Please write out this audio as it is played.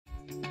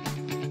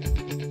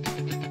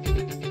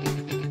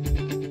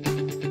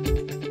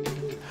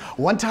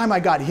One time I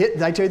got hit,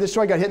 did I tell you this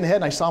story? I got hit in the head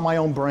and I saw my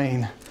own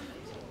brain.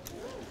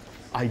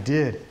 I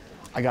did.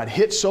 I got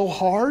hit so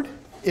hard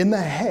in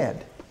the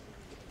head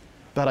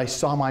that I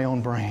saw my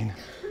own brain.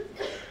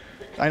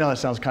 I know that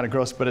sounds kind of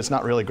gross, but it's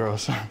not really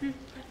gross.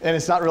 And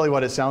it's not really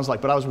what it sounds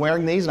like. But I was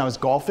wearing these and I was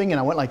golfing and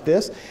I went like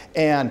this.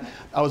 And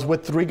I was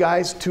with 3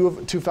 guys, two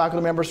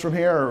faculty members from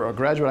here, or a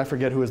graduate, I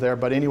forget who was there.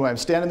 But anyway, I'm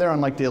standing there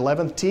on like the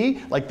 11th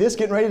tee, like this,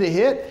 getting ready to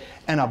hit.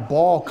 And a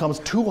ball comes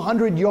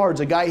 200 yards.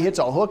 A guy hits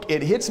a hook.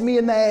 It hits me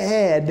in the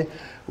head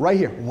right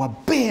here.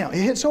 Bam!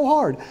 It hit so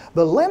hard.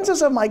 The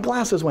lenses of my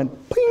glasses went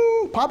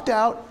ping, popped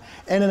out.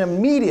 And an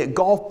immediate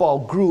golf ball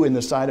grew in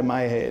the side of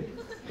my head.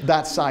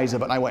 That size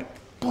of it. And I went,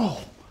 boom.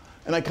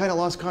 And I kind of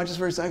lost consciousness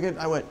for a second.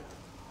 I went,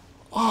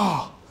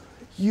 oh,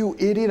 you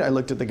idiot. I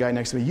looked at the guy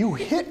next to me. You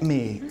hit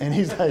me. And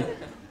he's like,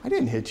 I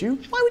didn't hit you.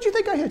 Why would you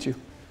think I hit you?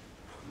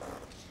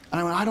 And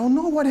I went, I don't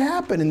know what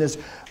happened in this.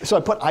 So I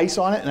put ice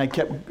on it and I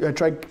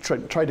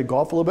tried to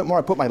golf a little bit more.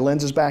 I put my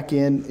lenses back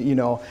in, you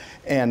know,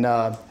 and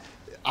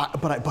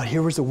but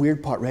here was the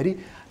weird part. Ready?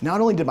 Not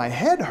only did my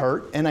head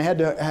hurt and I had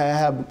to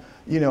have,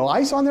 you know,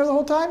 ice on there the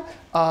whole time,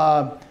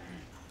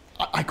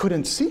 I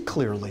couldn't see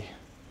clearly.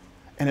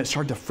 And it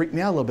started to freak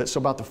me out a little bit. So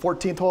about the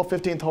 14th hole,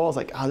 15th hole, I was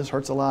like, oh, this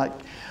hurts a lot.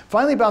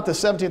 Finally, about the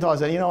 17th hole, I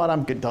said, you know what,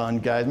 I'm done,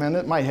 guys.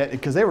 Man, my head,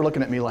 because they were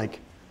looking at me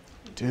like,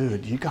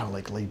 dude, you gotta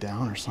like lay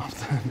down or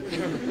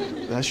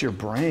something. That's your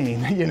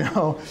brain, you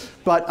know.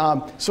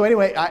 But so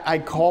anyway, I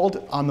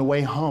called on the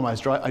way home. I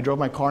drove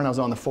my car and I was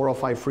on the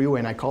 405 freeway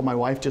and I called my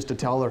wife just to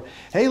tell her,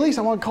 hey,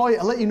 Lisa, I want to call you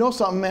and let you know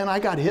something, man. I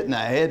got hit in the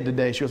head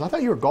today. She goes, I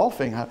thought you were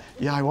golfing.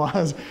 Yeah, I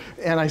was.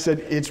 And I said,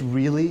 it's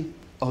really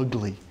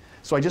ugly.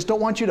 So I just don't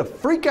want you to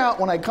freak out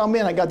when I come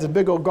in. I got this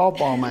big old golf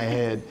ball in my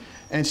head.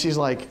 And she's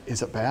like,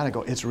 is it bad? I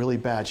go, it's really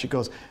bad. She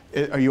goes,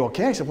 are you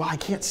okay? I said, well, I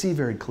can't see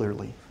very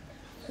clearly.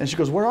 And she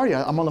goes, where are you?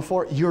 I'm on the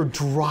floor. You're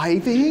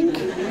driving?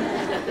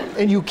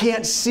 And you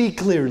can't see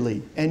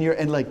clearly.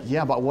 And like,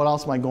 yeah, but what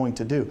else am I going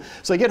to do?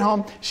 So I get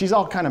home. She's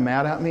all kind of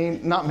mad at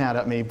me. Not mad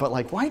at me, but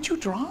like, why'd you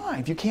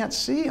drive? You can't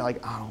see.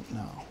 Like, I don't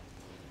know.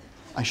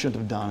 I shouldn't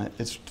have done it.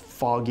 It's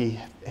foggy,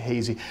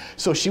 hazy.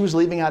 So she was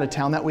leaving out of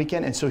town that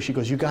weekend, and so she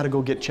goes, you got to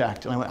go get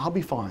checked. And I went, I'll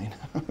be fine,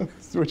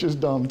 which is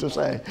dumb to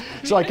say.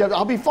 So I kept,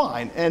 I'll be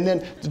fine. And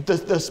then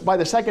by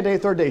the second day,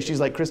 third day, she's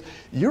like, Chris,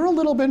 you're a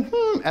little bit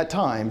at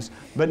times,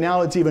 but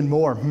now it's even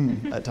more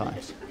at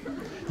times.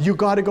 You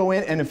got to go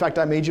in, and in fact,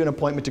 I made you an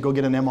appointment to go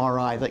get an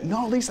MRI. Like,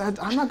 no, Lisa,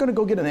 I'm not going to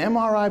go get an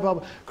MRI, blah,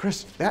 blah.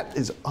 Chris, that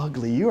is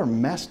ugly. You are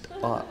messed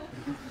up.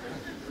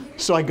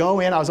 So I go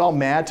in, I was all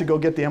mad to go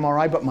get the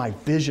MRI, but my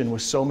vision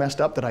was so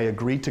messed up that I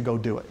agreed to go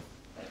do it.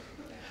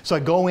 So I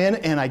go in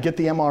and I get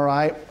the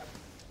MRI,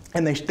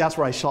 and that's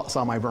where I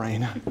saw my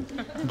brain.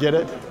 Get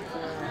it?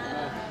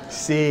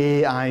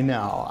 See, I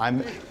know.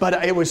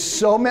 But it was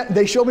so,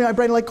 they showed me my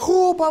brain like,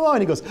 cool, blah, blah,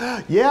 and he goes,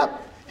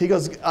 yep. He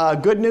goes,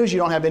 good news, you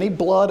don't have any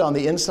blood on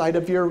the inside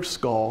of your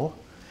skull,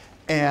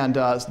 and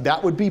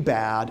that would be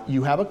bad.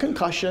 You have a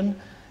concussion.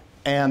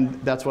 And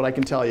that's what I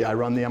can tell you. I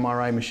run the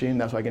MRI machine,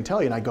 that's what I can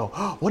tell you. And I go,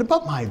 oh, what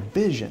about my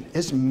vision?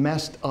 It's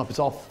messed up. It's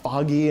all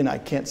foggy and I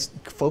can't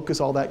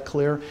focus all that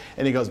clear.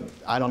 And he goes,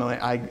 I don't know,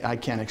 I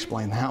can't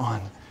explain that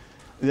one.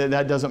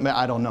 That doesn't matter,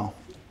 I don't know.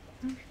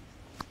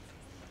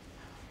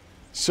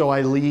 So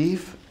I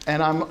leave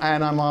and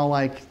I'm all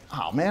like,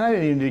 oh man, I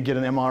didn't even need to get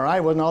an MRI,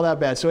 it wasn't all that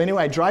bad. So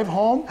anyway, I drive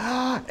home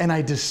and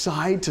I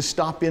decide to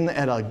stop in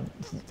at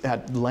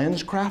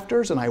Lens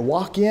Crafters, and I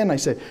walk in, I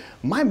said,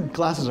 my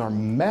glasses are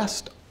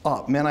messed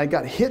up. Man, I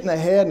got hit in the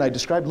head and I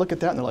described, look at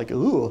that, and they're like,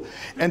 ooh.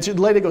 And so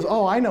the lady goes,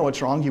 oh, I know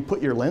what's wrong. You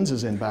put your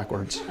lenses in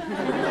backwards.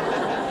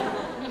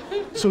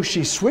 So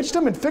she switched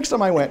them and fixed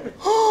them. I went,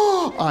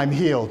 oh, I'm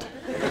healed.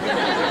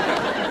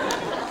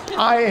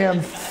 I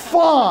am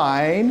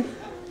fine.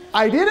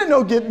 I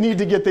didn't need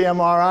to get the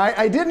MRI.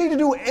 I didn't need to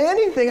do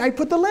anything. I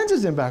put the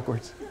lenses in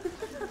backwards.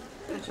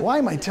 Why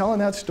am I telling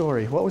that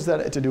story? What was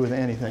that to do with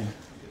anything?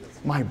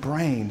 My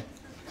brain.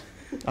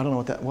 I don't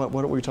know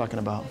what are we talking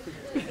about?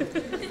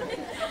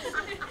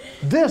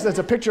 That's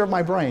a picture of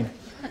my brain.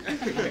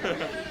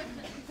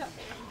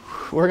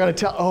 We're going to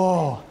tell,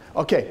 oh,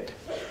 okay.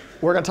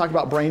 We're going to talk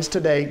about brains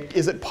today.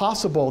 Is it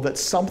possible that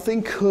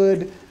something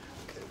could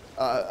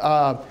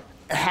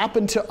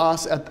happen to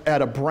us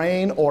at a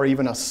brain or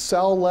even a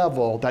cell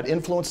level that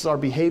influences our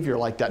behavior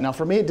like that? Now,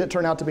 for me, it did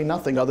turn out to be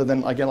nothing other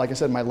than, again, like I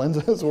said, my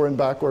lenses were in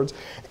backwards.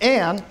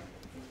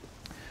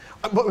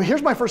 But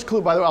here's my first clue,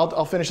 by the way.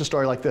 I'll finish the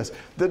story like this.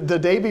 The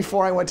day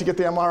before I went to get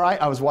the MRI,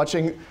 I was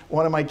watching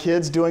one of my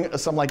kids doing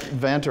some like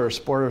event or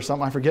sport or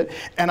something, I forget.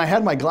 And I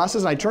had my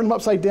glasses and I turned them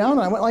upside down and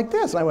I went like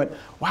this. And I went,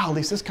 wow, at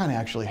least this kind of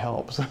actually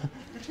helps.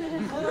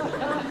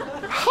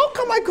 How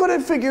come I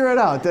couldn't figure it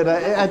out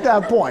at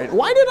that point?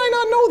 Why did I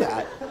not know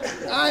that?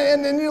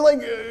 And then you're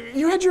like,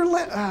 you had your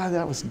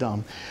that was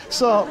dumb.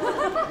 So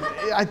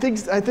I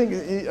think,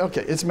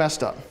 okay, it's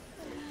messed up.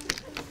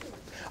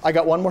 I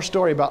got one more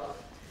story about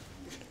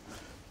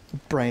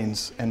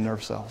brains and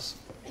nerve cells.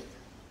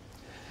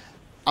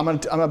 I'm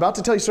about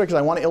to tell you a story because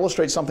I want to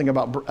illustrate something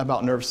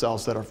about nerve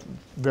cells that are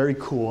very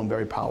cool and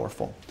very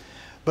powerful.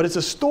 But it's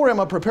a story, I'm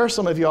going to prepare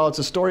some of y'all, it's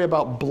a story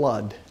about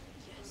blood.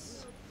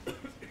 Yes.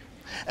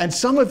 And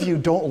some of you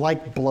don't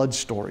like blood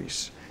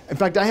stories. In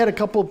fact, I had a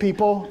couple of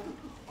people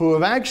who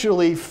have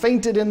actually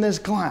fainted in this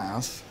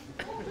class.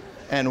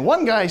 And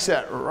one guy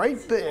sat right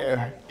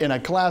there in a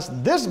class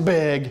this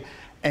big,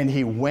 and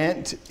he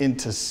went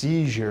into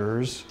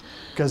seizures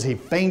because he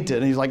fainted.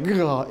 And he's like,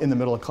 ugh, in the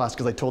middle of class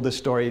because I told this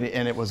story,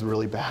 and it was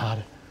really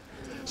bad.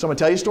 So I'm going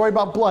to tell you a story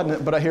about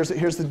blood, but here's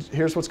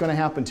what's going to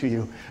happen to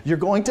you. I'm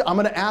going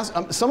to ask,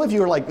 some of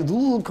you are like,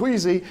 ooh,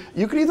 crazy.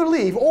 You could either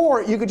leave,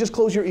 or you could just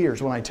close your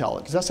ears when I tell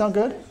it. Does that sound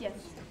good? Yes.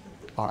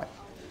 All right.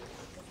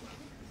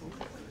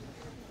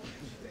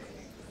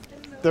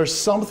 There's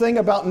something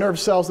about nerve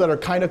cells that are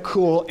kind of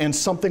cool and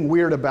something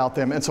weird about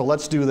them, and so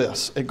let's do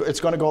this. It's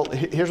going to go,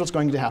 here's what's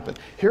going to happen.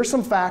 Here's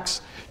some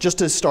facts just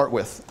to start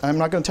with. I'm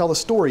not going to tell the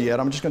story yet,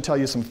 I'm just going to tell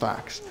you some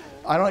facts.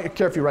 I don't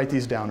care if you write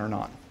these down or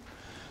not.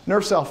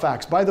 Nerve cell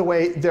facts. By the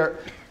way,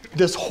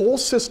 this whole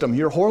system,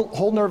 your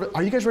whole nerve,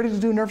 are you guys ready to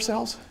do nerve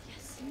cells?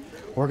 Yes.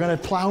 We're going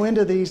to plow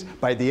into these.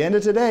 By the end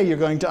of today, you're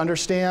going to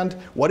understand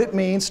what it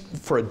means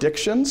for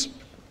addictions,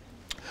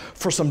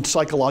 for some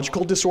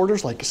psychological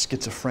disorders like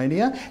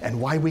schizophrenia, and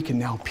why we can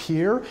now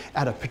peer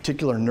at a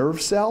particular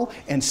nerve cell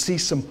and see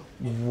some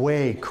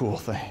way cool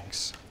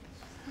things.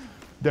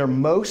 They're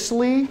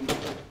mostly,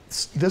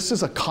 this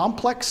is a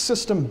complex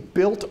system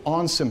built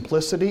on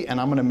simplicity, and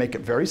I'm going to make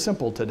it very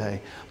simple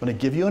today. I'm going to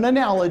give you an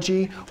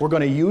analogy. We're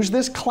going to use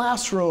this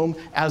classroom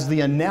as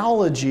the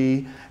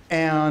analogy,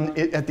 and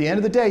at the end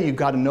of the day, you've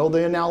got to know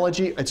the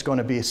analogy. It's going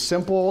to be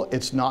simple.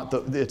 It's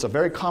a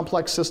very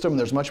complex system.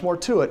 There's much more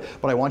to it,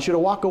 but I want you to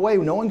walk away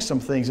knowing some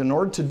things. In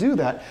order to do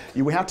that,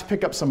 you have to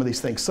pick up some of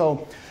these things.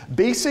 So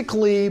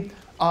basically,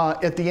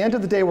 at the end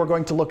of the day, we're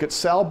going to look at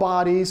cell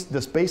bodies,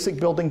 this basic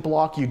building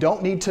block. You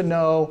don't need to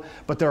know,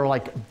 but there are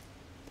like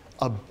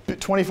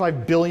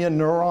 25 billion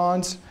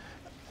neurons.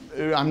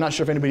 I'm not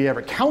sure if anybody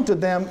ever counted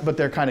them, but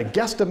they're kind of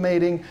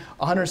guesstimating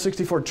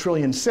 164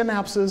 trillion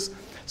synapses,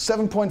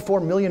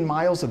 7.4 million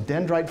miles of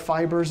dendrite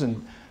fibers,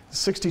 and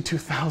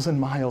 62,000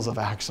 miles of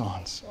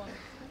axons.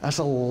 That's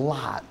a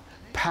lot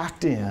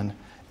packed in,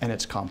 and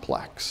it's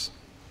complex.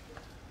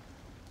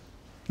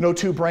 No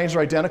two brains are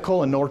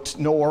identical, and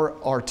nor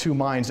are two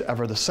minds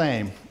ever the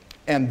same.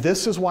 And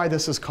this is why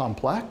this is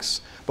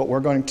complex, but we're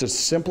going to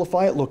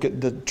simplify it, look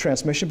at the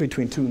transmission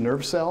between two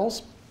nerve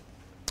cells,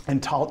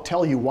 and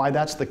tell you why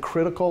that's the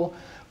critical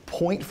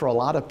point for a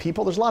lot of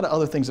people. There's a lot of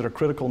other things that are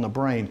critical in the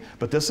brain,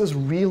 but this is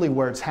really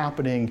where it's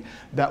happening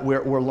that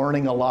we're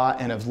learning a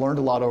lot and have learned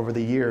a lot over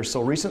the years.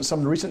 So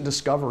some recent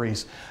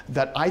discoveries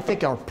that I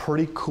think are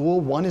pretty cool.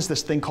 One is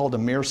this thing called a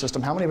mirror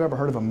system. How many have ever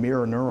heard of a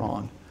mirror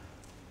neuron?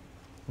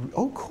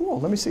 Oh,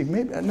 cool. Let me see.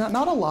 Maybe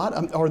not a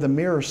lot. Or the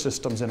mirror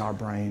systems in our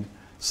brain.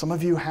 Some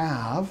of you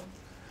have.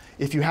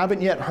 If you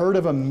haven't yet heard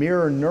of a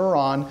mirror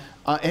neuron,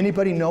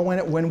 anybody know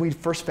when we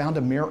first found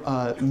a mirror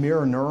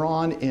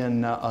neuron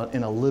in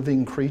a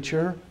living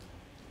creature?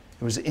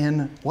 It was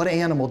in, what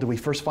animal did we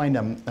first find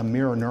a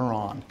mirror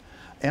neuron?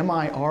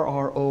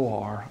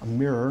 M-I-R-R-O-R, a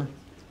mirror.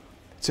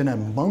 It's in a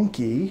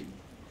monkey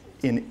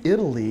in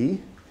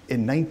Italy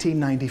in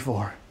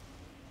 1994.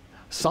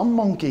 Some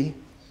monkey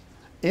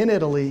in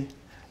Italy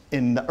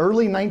in the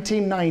early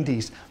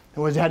 1990s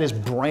had his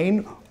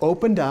brain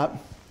opened up.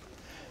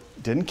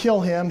 Didn't kill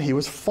him, he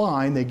was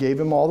fine. They gave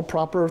him all the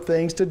proper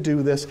things to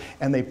do this,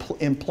 and they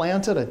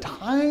implanted a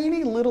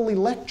tiny little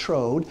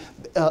electrode,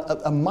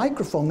 a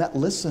microphone that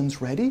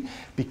listens, ready?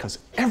 Because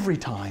every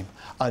time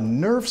a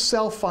nerve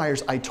cell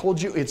fires, I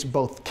told you it's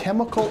both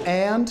chemical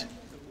and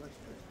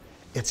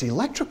it's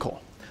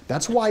electrical.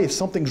 That's why if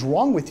something's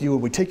wrong with you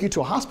and we take you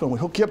to a hospital and we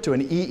hook you up to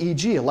an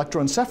EEG,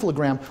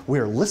 electroencephalogram,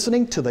 we're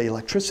listening to the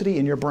electricity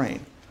in your brain.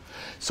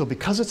 So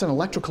because it's an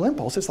electrical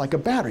impulse, it's like a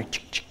battery.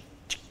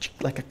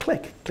 Like a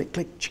click, click,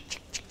 click,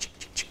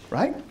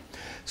 right?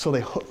 So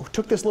they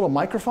took this little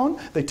microphone,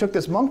 they took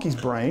this monkey's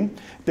brain,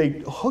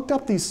 they hooked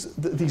up these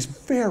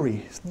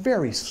very,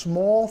 very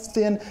small,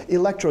 thin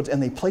electrodes,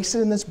 and they placed it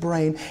in this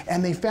brain,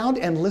 and they found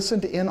and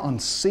listened in on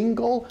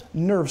single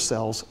nerve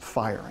cells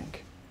firing.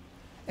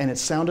 And it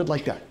sounded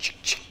like that.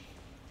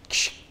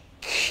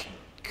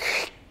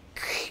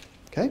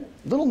 Okay?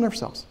 Little nerve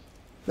cells.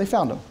 They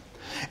found them.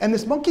 And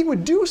this monkey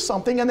would do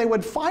something and they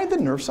would find the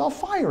nerve cell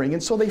firing.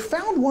 And so they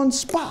found one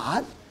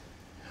spot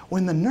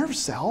when the nerve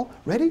cell,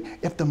 ready?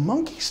 If the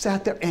monkey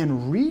sat there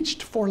and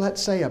reached for,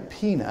 let's say, a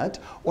peanut,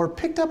 or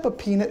picked up a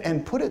peanut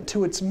and put it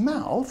to its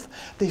mouth,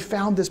 they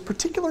found this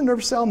particular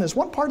nerve cell in this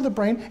one part of the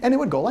brain, and it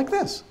would go like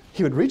this.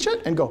 He would reach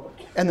it and go,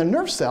 and the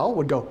nerve cell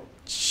would go,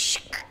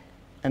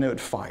 and it would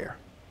fire.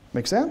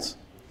 Make sense?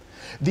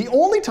 The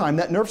only time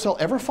that nerve cell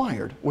ever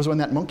fired was when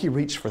that monkey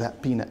reached for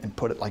that peanut and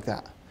put it like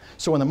that.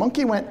 So when the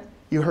monkey went,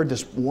 you heard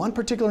this one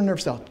particular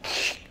nerve cell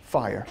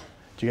fire.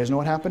 Do you guys know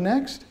what happened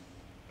next?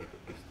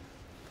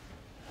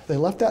 They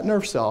left that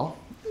nerve cell.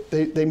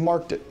 They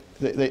marked it.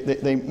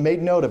 They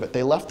made note of it.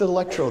 They left the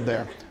electrode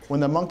there.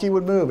 When the monkey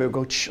would move, it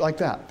would go like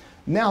that.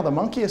 Now the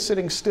monkey is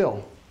sitting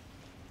still.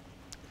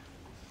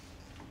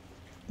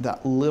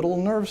 That little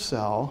nerve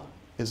cell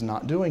is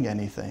not doing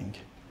anything.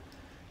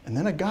 And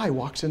then a guy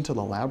walks into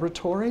the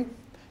laboratory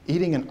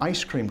eating an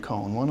ice cream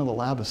cone, one of the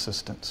lab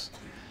assistants.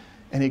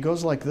 And he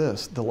goes like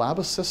this. The lab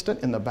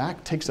assistant in the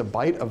back takes a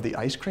bite of the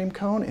ice cream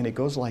cone and he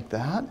goes like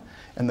that.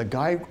 And the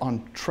guy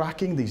on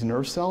tracking these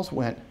nerve cells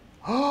went,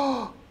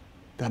 oh,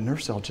 that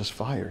nerve cell just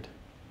fired.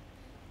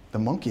 The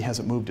monkey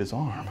hasn't moved his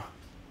arm.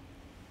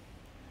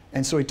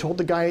 And so he told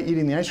the guy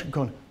eating the ice cream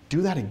cone,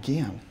 do that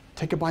again.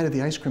 Take a bite of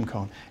the ice cream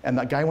cone. And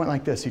that guy went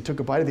like this. He took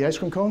a bite of the ice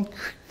cream cone,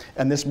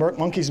 and this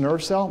monkey's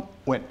nerve cell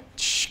went,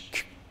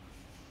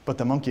 but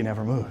the monkey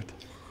never moved.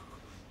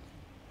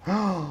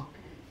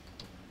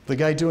 The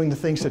guy doing the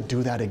thing said,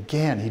 do that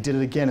again. He did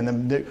it again.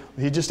 And then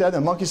he just sat there,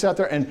 the monkey sat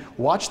there and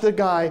watched the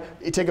guy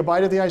take a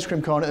bite of the ice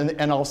cream cone,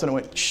 and all of a sudden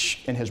it went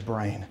in his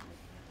brain.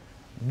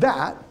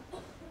 That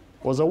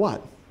was a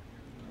what?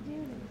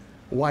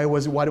 Why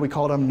do we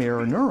call it a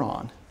mirror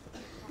neuron?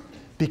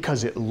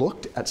 Because it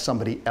looked at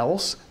somebody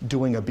else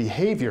doing a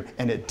behavior,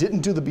 and it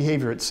didn't do the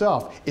behavior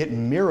itself. It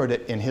mirrored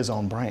it in his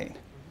own brain.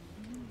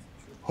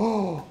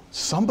 Oh,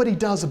 somebody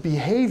does a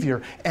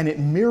behavior, and it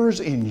mirrors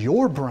in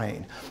your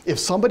brain. If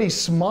somebody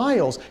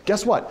smiles,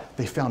 guess what?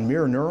 They found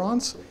mirror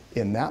neurons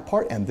in that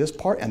part, and this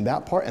part, and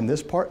that part, and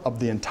this part of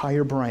the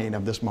entire brain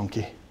of this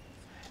monkey.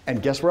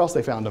 And guess where else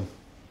they found them?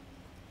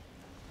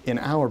 In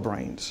our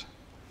brains.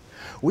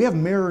 We have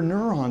mirror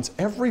neurons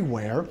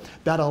everywhere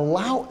that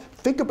allow,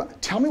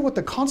 tell me what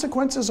the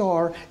consequences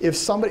are if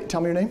somebody,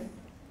 tell me your name?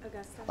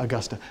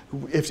 Augusta.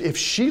 If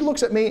she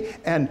looks at me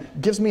and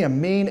gives me a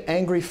mean,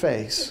 angry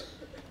face,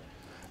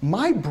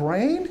 my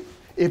brain,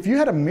 if you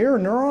had a mirror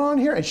neuron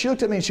here and she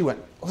looked at me and she went,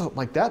 oh,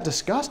 like that,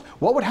 disgust,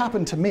 what would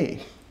happen to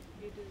me?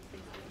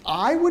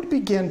 I would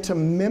begin to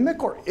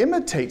mimic or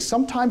imitate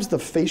sometimes the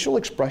facial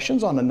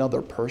expressions on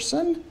another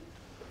person,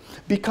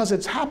 because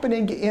it's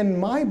happening in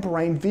my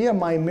brain via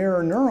my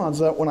mirror neurons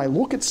that when I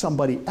look at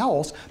somebody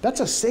else,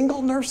 that's a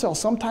single nerve cell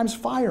sometimes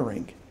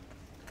firing.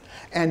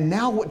 And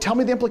now, tell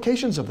me the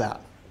implications of that.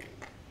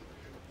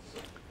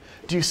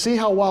 Do you see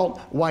how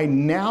why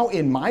now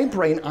in my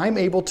brain I'm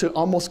able to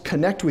almost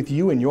connect with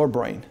you in your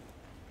brain?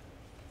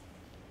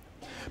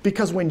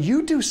 Because when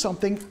you do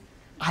something,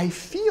 I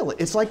feel it.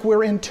 It's like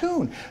we're in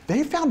tune.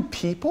 They found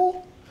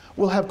people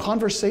will have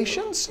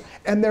conversations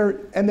and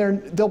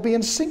they'll be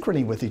in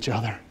synchrony with each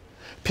other.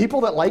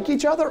 People that like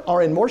each other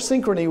are in more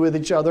synchrony with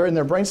each other in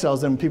their brain cells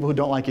than people who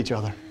don't like each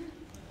other.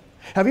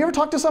 Have you ever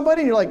talked to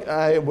somebody and you're like,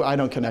 I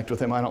don't connect with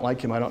him, I don't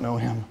like him, I don't know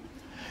him?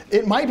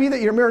 It might be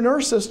that your mirror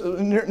nerve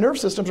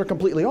systems are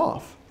completely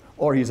off,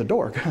 or he's a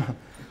dork.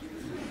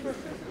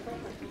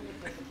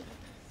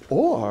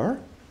 Or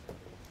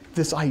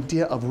this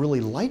idea of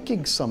really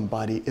liking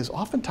somebody is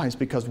oftentimes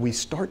because we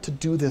start to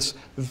do this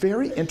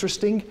very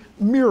interesting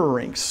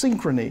mirroring,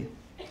 synchrony.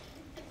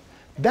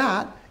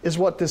 That is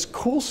what this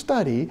cool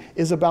study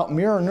is about,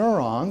 mirror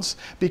neurons,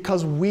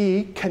 because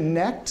we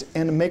connect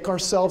and make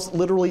ourselves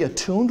literally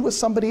attuned with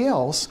somebody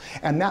else,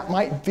 and that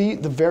might be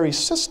the very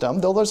system,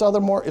 though there's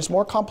it's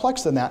more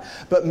complex than that,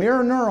 but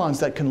mirror neurons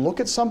that can look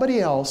at somebody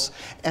else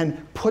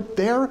and put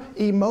their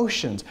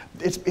emotions.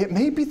 It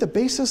may be the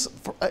basis,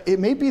 it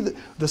may be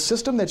the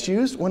system that's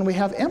used when we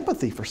have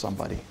empathy for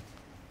somebody.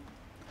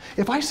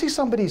 If I see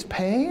somebody's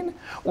pain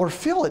or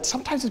feel it,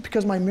 sometimes it's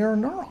because my mirror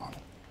neuron.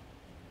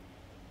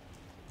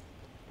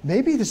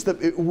 Maybe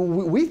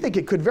we think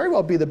it could very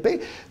well be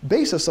the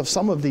basis of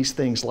some of these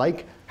things,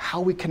 like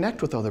how we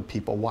connect with other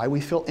people, why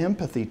we feel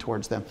empathy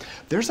towards them.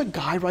 There's a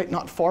guy right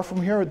not far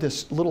from here at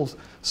this little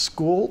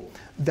school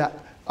that,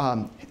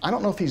 I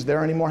don't know if he's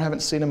there anymore, I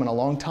haven't seen him in a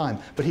long time,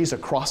 but he's a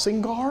crossing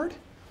guard,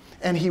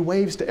 and he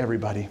waves to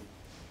everybody.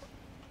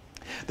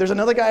 There's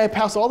another guy I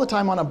pass all the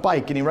time on a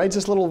bike, and he rides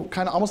this little,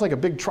 kind of almost like a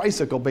big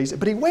tricycle,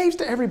 but he waves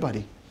to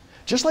everybody.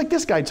 Just like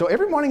this guy. So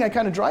every morning I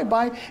kind of drive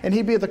by and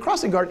he'd be at the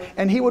crossing guard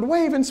and he would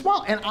wave and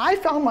smile. And I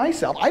found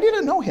myself, I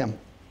didn't know him.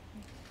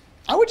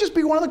 I would just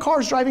be one of the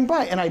cars driving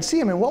by and I'd see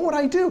him, and what would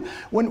I do?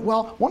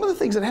 Well, one of the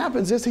things that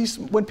happens is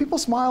when people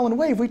smile and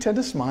wave, we tend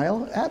to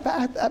smile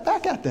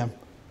back at them.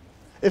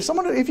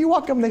 If you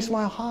walk up and they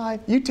smile, hi,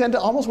 you tend to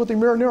almost with your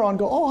mirror neuron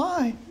go, oh,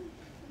 hi,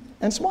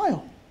 and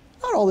smile.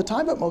 Not all the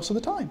time, but most of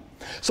the time.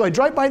 So I'd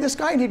drive by this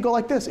guy and he'd go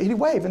like this. He'd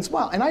wave and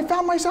smile. And I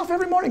found myself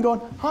every morning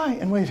going, hi,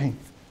 and waving.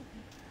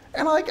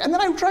 And then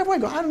I would drive away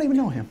and go, I don't even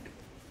know him.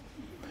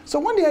 So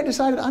one day I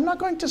decided I'm not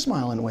going to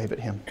smile and wave at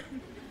him.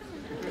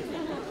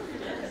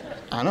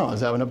 I know, I was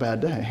having a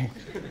bad day.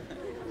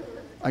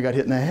 I got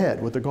hit in the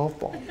head with a golf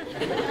ball.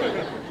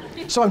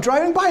 So I'm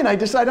driving by and I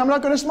decided I'm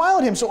not going to smile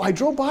at him. So I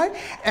drove by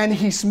and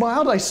he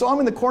smiled. I saw him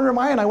in the corner of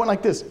my eye and I went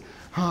like this.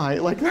 Hi,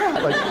 like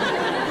that. Like,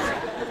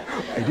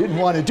 I didn't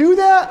want to do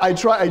that. I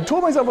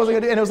told myself I wasn't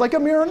going to do it. And it was like a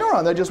mirror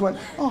neuron that just went,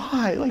 oh,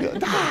 hi, like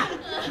that.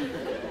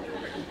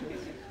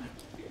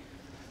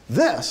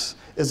 This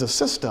is a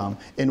system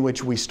in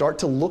which we start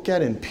to look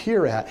at and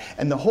peer at.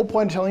 And the whole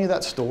point of telling you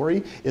that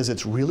story is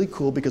it's really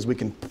cool because we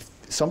can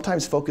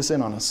sometimes focus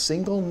in on a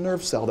single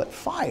nerve cell that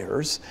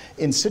fires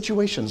in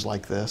situations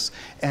like this.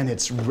 And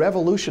it's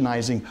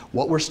revolutionizing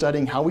what we're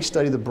studying, how we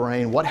study the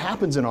brain, what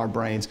happens in our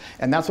brains.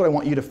 And that's what I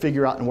want you to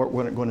figure out and what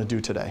we're going to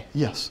do today.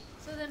 Yes?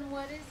 So then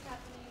what is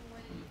happening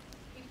when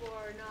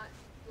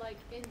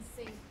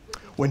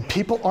When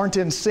people aren't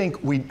in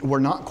sync, we're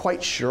not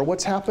quite sure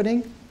what's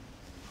happening.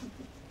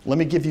 Let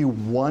me give you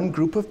one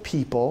group of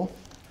people.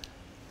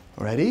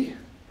 Ready?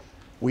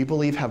 We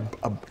believe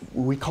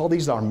we call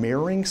these our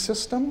mirroring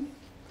system.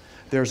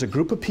 There's a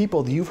group of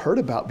people that you've heard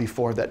about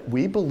before that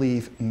we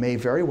believe may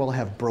very well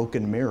have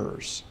broken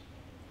mirrors.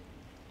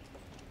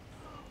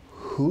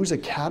 Who's a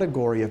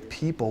category of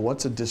people?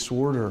 What's a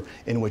disorder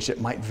in which it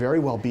might very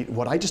well be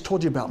what I just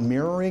told you about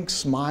mirroring,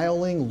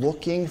 smiling,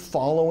 looking,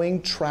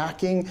 following,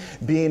 tracking,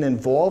 being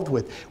involved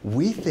with?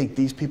 We think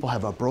these people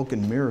have a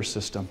broken mirror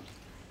system.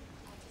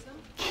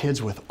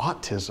 Kids with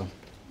autism.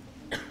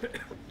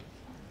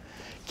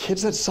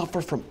 Kids that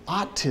suffer from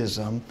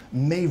autism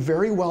may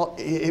very well,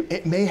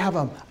 it may have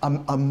a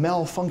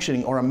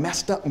malfunctioning or a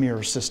messed up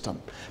mirror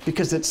system,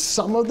 because it's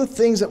some of the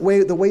things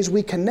the ways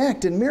we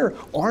connect and mirror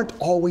aren't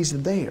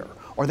always there,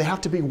 or they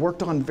have to be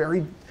worked on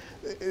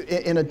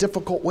in a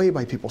difficult way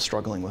by people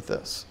struggling with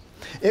this.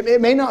 It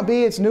may not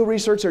be, it's new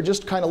research, they're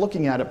just kind of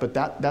looking at it, but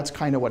that's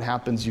kind of what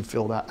happens. You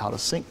feel that out of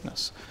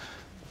syncness.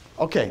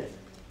 Okay.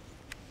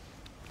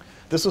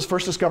 This was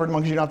first discovered in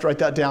monkeys. You don't have to write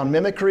that down.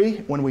 Mimicry,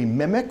 when we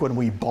mimic, when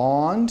we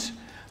bond,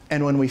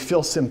 and when we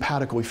feel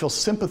sympathical, we feel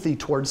sympathy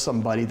towards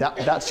somebody.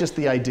 That's just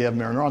the idea of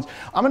mirror neurons.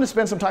 I'm going to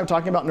spend some time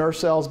talking about nerve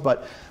cells,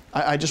 but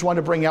I just wanted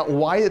to bring out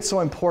why it's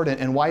so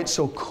important and why it's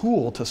so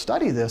cool to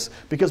study this,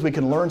 because we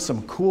can learn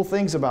some cool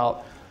things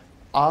about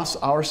us,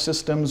 our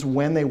systems,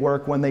 when they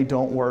work, when they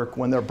don't work,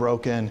 when they're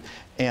broken.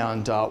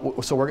 And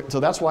so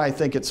that's why I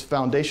think it's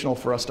foundational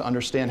for us to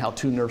understand how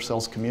two nerve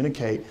cells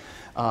communicate.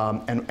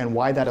 And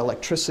why that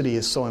electricity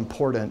is so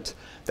important,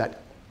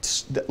 that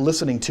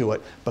listening to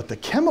it. But the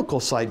chemical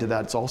side to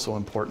that is also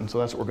important, so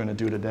that's what we're going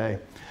to do today.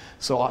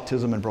 So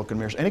autism and broken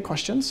mirrors. Any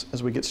questions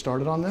as we get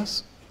started on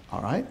this?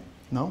 All right?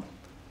 No?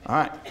 All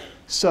right.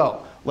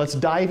 So let's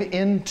dive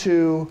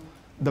into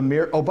the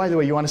mirror. Oh, by the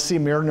way, you want to see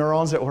mirror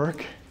neurons at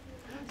work?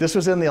 This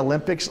was in the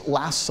Olympics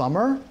last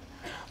summer.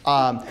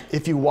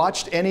 If you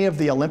watched any of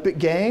the Olympic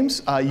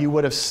Games, you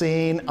would have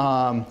seen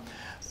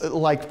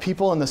like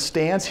people in the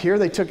stands here,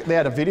 they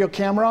had a video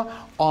camera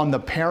on the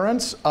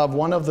parents of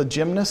one of the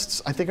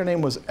gymnasts. I think her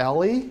name was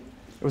Ellie.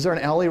 Was there an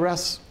Ellie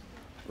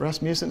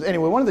Rasmussen?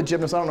 Anyway, one of the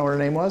gymnasts, I don't know what her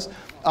name was.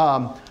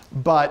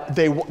 But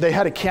they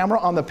had a camera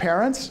on the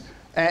parents,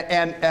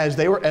 and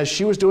as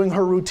she was doing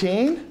her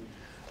routine,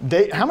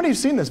 how many have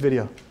seen this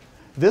video?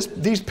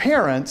 These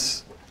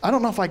parents, I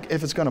don't know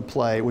if it's going to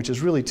play, which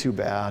is really too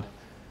bad,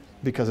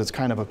 because it's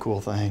kind of a cool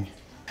thing.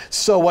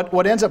 So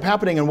what ends up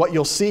happening, and what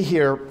you'll see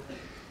here,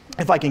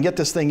 if I can get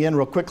this thing in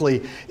real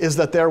quickly, is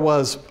that there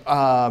was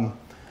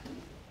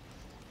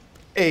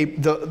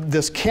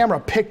this camera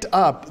picked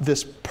up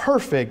this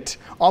perfect,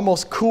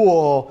 almost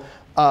cool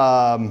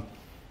way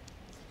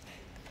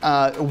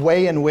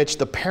in which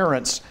the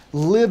parents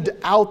lived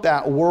out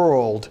that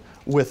world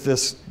with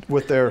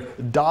their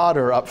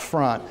daughter up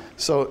front.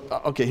 So,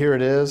 okay, here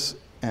it is,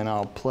 and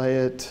I'll play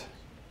it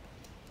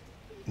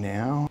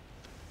now.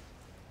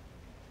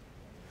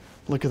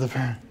 Look at the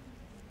parent.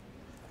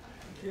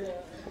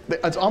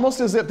 It's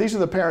almost as if these are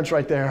the parents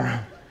right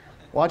there.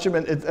 Watch them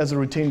as the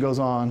routine goes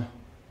on.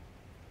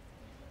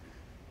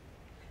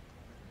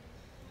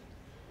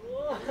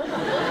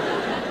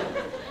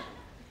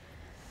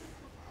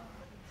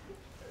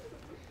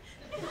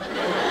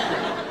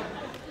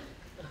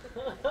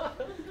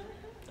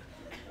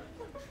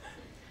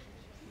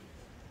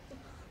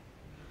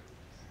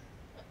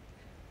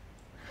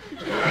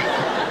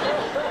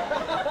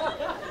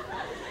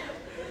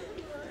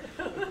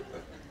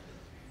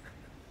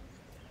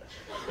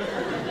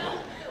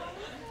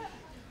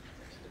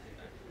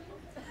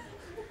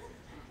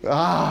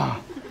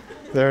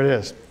 There it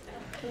is.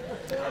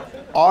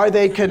 Are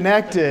they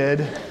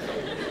connected?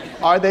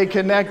 Are they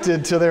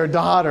connected to their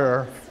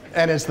daughter?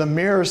 And it's the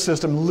mirror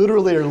system.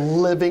 Literally, they're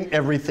living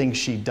everything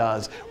she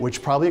does,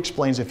 which probably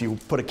explains if you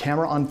put a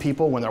camera on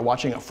people when they're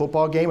watching a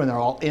football game and they're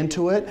all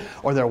into it,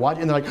 or they're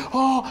watching and they're like,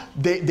 oh,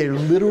 they're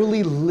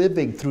literally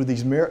living through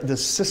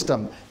this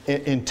system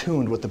in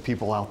tuned with the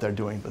people out there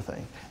doing the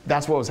thing.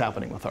 That's what was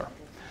happening with her.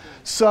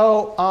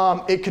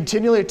 So it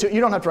continually,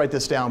 you don't have to write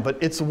this down, but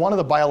it's one of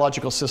the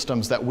biological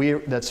systems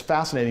that's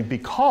fascinating,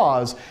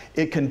 because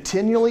it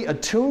continually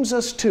attunes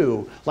us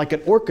to, like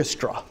an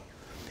orchestra,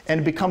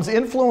 and becomes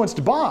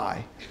influenced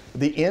by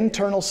the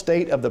internal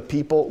state of the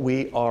people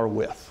we are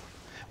with.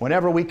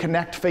 Whenever we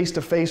connect face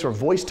to face or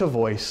voice to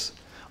voice,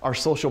 our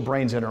social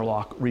brains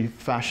interlock,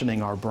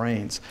 refashioning our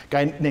brains. A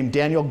guy named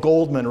Daniel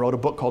Goldman wrote a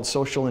book called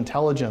Social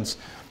Intelligence.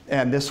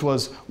 And this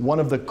was one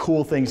of the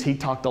cool things he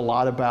talked a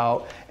lot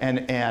about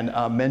and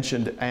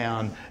mentioned.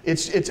 And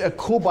it's a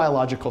cool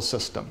biological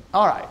system.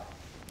 All right.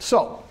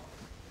 So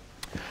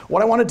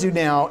what I want to do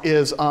now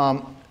is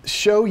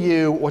show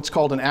you what's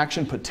called an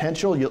action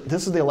potential.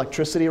 This is the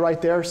electricity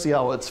right there. See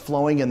how it's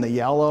flowing in the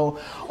yellow?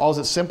 All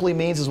it simply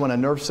means is when a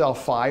nerve cell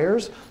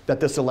fires, that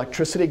this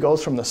electricity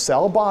goes from the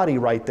cell body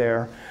right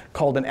there,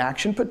 called an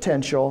action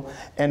potential.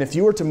 And if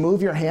you were to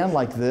move your hand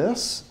like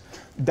this,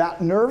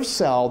 that nerve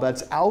cell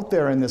that's out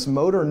there in this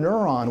motor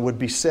neuron would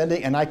be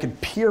sending, and I could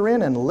peer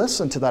in and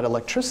listen to that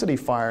electricity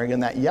firing,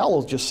 and that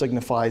yellow just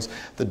signifies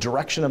the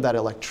direction of that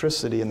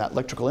electricity and that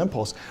electrical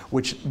impulse,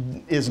 which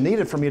is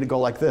needed for me to go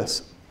like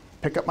this.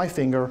 Pick up my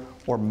finger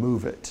or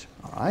move it,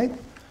 all right?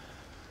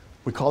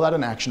 We call that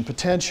an action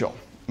potential.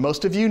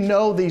 Most of you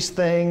know these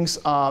things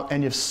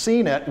and you've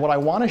seen it. What I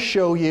want to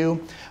show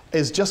you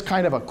is just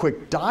kind of a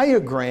quick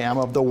diagram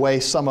of the way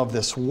some of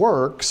this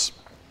works.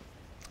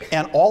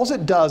 And all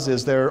it does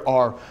is there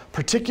are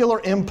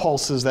particular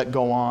impulses that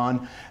go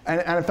on.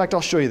 And in fact,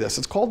 I'll show you this.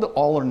 It's called the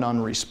all or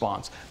none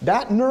response.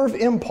 That nerve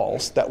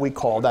impulse that we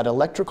call, that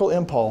electrical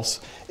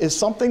impulse, is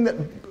something that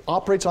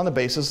operates on the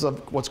basis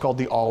of what's called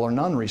the all or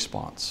none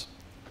response.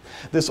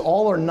 This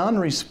all or none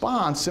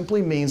response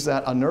simply means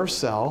that a nerve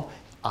cell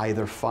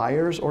either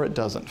fires or it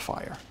doesn't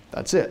fire.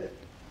 That's it.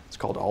 It's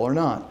called all or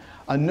none.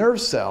 A nerve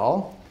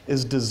cell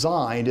is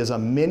designed as a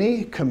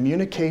mini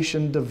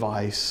communication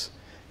device,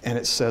 and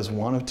it says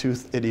one of two,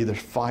 it either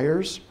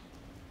fires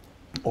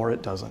or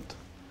it doesn't.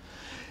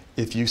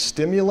 If you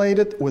stimulate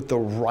it with the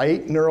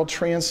right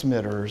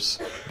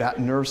neurotransmitters, that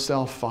nerve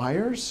cell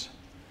fires.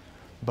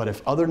 But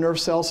if other nerve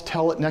cells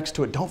tell it next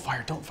to it, don't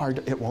fire,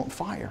 it won't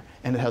fire.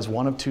 And it has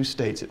one of two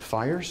states. It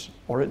fires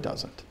or it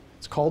doesn't.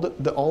 It's called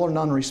the all or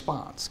none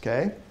response,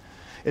 okay?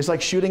 It's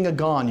like shooting a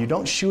gun. You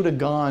don't shoot a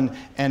gun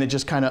and it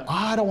just kind of,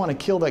 I don't want to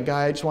kill that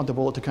guy. I just want the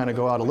bullet to kind of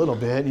go out a little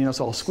bit, you know,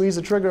 so I'll squeeze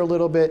the trigger a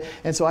little bit,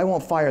 and so I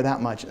won't fire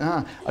that much.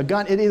 A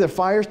gun, it either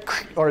fires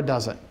or it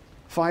doesn't.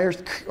 Fires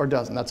or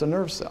doesn't. That's a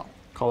nerve cell.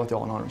 Call it the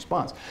all or none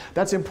response.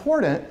 That's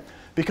important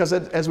because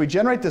as we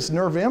generate this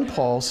nerve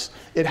impulse,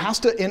 it has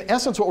to, in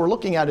essence, what we're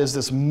looking at is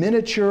this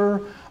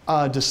miniature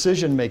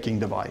decision-making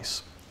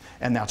device.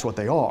 And that's what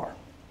they are.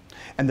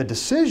 And the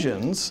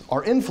decisions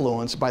are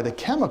influenced by the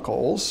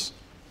chemicals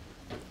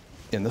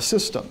in the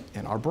system,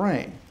 in our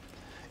brain.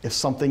 If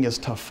something is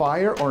to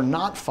fire or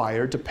not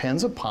fire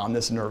depends upon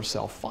this nerve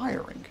cell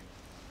firing.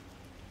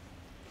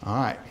 All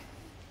right.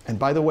 And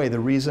by the way, the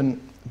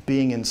reason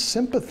being in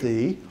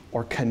sympathy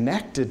or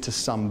connected to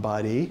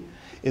somebody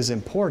is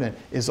important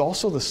is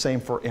also the same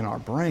for in our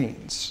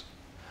brains.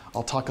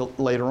 I'll talk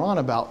later on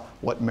about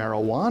what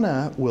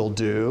marijuana will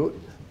do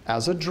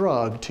as a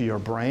drug to your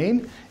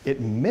brain. It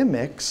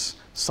mimics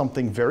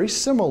something very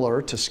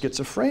similar to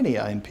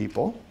schizophrenia in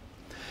people,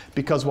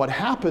 because what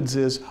happens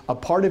is a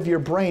part of your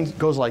brain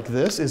goes like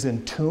this, is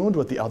in tune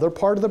with the other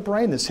part of the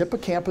brain. This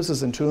hippocampus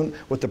is in tune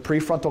with the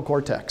prefrontal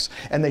cortex,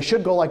 and they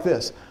should go like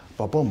this,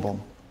 ba-boom,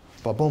 boom,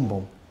 ba-boom,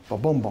 boom,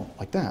 ba-boom, boom,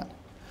 like that.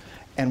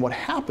 And what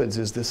happens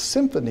is this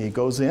symphony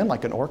goes in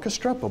like an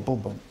orchestra, ba-boom,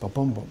 boom,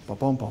 ba-boom, boom,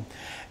 ba-boom, boom.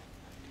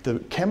 The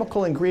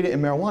chemical ingredient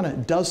in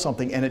marijuana does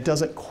something, and it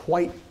doesn't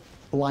quite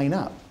line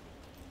up.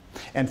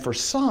 And for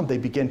some, they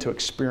begin to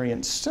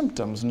experience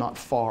symptoms not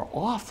far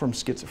off from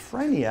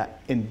schizophrenia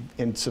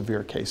in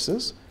severe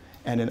cases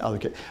and in other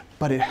cases.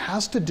 But it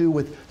has to do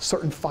with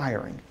certain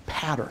firing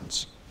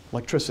patterns,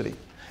 electricity.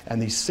 And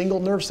these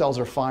single nerve cells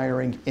are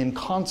firing in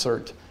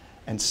concert,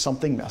 and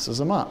something messes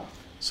them up.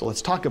 So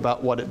let's talk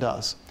about what it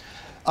does.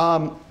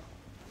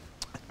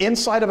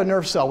 Inside of a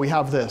nerve cell, we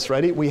have this,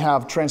 ready? We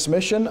have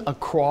transmission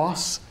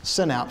across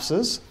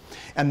synapses.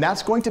 And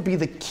that's going to be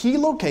the key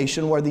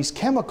location where these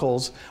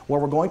chemicals, where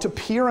we're going to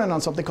peer in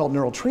on something called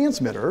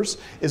neurotransmitters,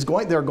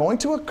 they're going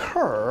to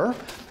occur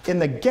in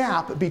the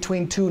gap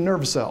between two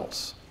nerve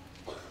cells.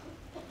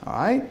 All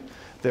right?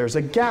 There's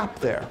a gap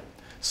there.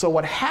 So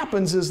what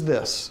happens is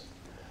this.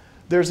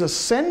 There's a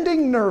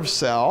sending nerve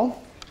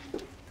cell.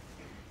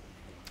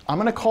 I'm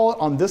going to call it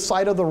on this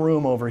side of the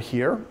room over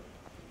here.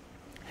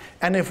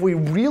 And if we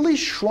really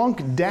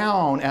shrunk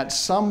down at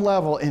some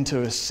level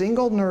into a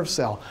single nerve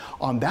cell,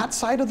 on that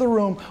side of the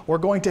room, we're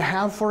going to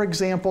have, for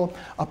example,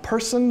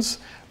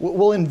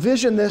 we'll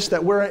envision this,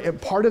 that we're a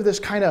part of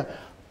this kind of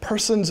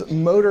person's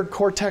motor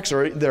cortex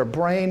or their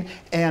brain,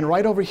 and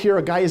right over here,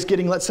 a guy is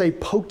getting, let's say,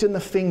 poked in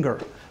the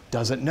finger.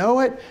 Doesn't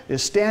know it,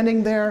 is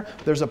standing there,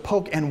 there's a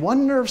poke, and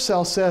one nerve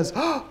cell says,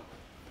 oh,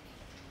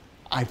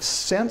 I've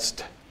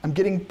sensed I'm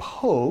getting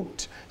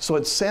poked. So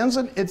it sends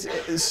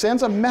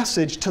a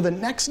message to the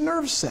next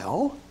nerve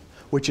cell,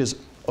 which is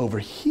over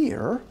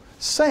here,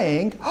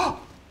 saying, oh,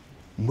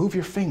 move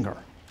your finger.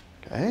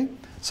 Okay?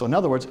 So in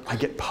other words, I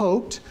get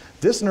poked.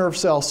 This nerve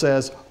cell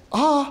says,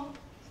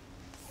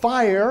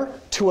 fire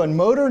to a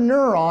motor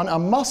neuron, a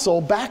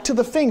muscle, back to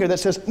the finger that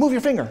says, move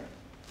your finger.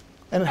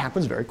 And it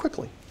happens very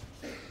quickly.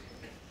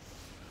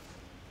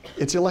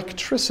 It's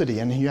electricity,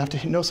 and you have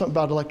to know something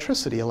about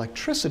electricity.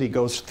 Electricity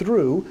goes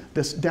through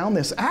down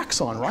this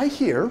axon right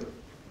here.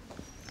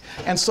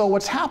 And so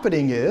what's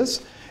happening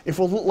is, if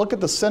we'll look at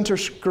the center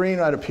screen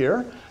right up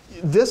here,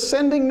 this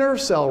sending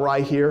nerve cell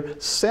right here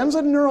sends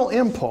a neural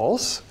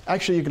impulse.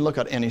 Actually, you can look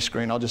at any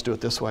screen. I'll just do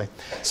it this way.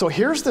 So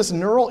here's this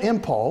neural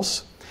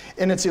impulse,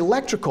 and it's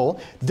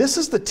electrical. This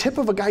is the tip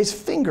of a guy's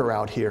finger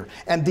out here.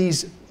 And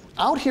these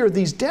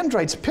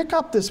dendrites pick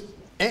up this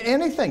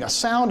anything, a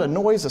sound, a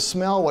noise, a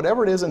smell,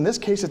 whatever it is. In this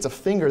case, it's a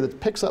finger that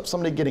picks up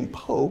somebody getting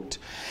poked.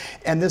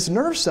 And this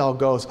nerve cell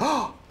goes,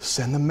 oh,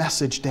 send the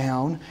message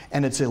down,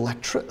 and it's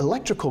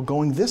electrical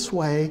going this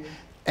way,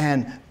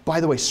 and by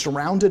the way,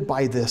 surrounded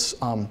by this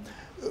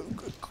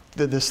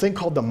this thing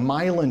called the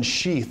myelin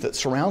sheath that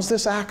surrounds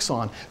this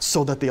axon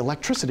so that the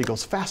electricity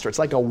goes faster. It's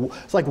like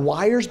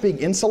wires being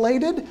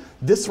insulated.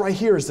 This right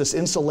here is this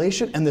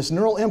insulation, and this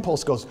neural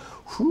impulse goes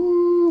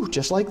whoo,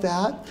 just like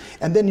that.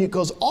 And then it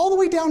goes all the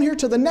way down here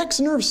to the next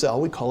nerve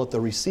cell. We call it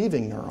the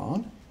receiving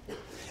neuron.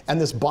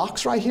 And this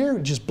box right here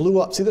just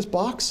blew up. See this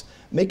box?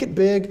 Make it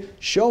big,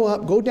 show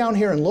up, go down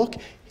here and look.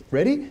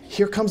 Ready?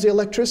 Here comes the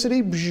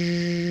electricity.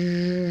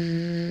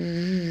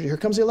 Here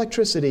comes the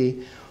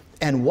electricity.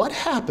 And what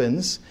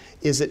happens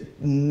is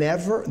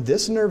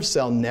this nerve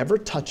cell never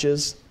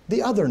touches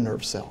the other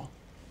nerve cell.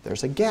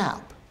 There's a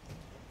gap.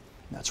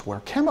 That's where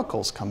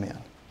chemicals come in.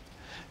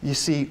 You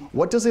see,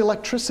 what does the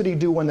electricity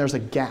do when there's a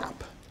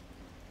gap?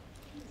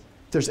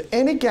 If there's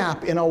any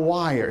gap in a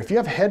wire, if you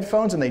have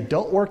headphones and they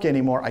don't work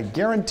anymore, I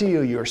guarantee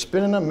you, you're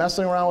spinning them,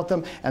 messing around with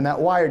them, and that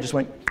wire just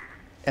went,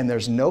 and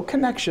there's no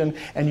connection,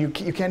 and you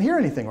can't hear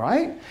anything,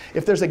 right?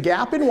 If there's a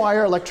gap in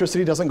wire,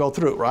 electricity doesn't go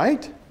through,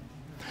 right?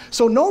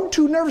 So no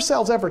two nerve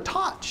cells ever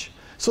touch.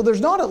 So there's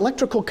not an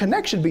electrical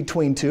connection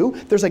between two,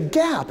 there's a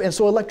gap, and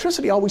so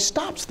electricity always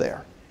stops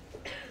there.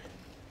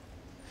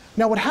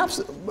 Now what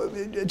happens,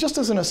 just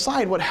as an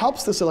aside, what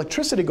helps this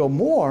electricity go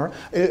more,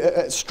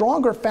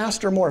 stronger,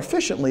 faster, more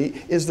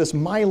efficiently, is this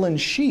myelin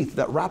sheath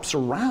that wraps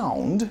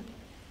around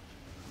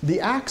the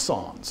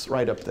axons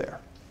right up there.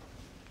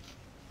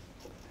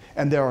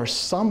 And there are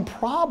some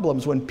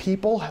problems when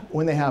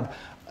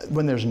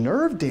when there's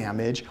nerve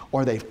damage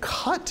or they've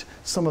cut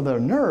some of their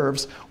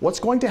nerves, what's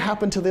going to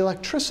happen to the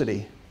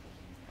electricity?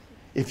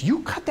 If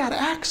you cut that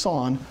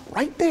axon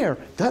right there,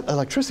 that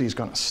electricity is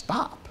going to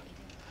stop.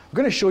 I'm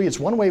going to show you, it's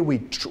one way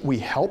we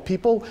help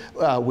people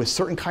with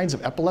certain kinds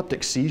of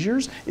epileptic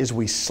seizures, is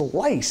we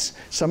slice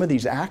some of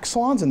these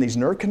axons and these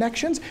nerve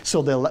connections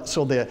so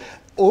the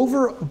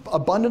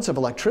overabundance of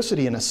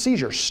electricity in a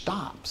seizure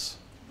stops.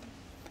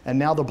 And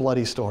now the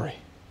bloody story.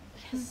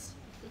 Yes.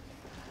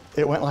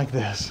 It went like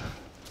this.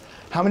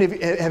 Have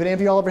any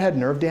of y'all ever had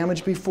nerve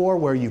damage before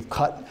where you've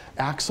cut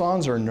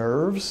axons or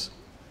nerves?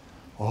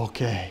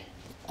 Okay,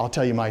 I'll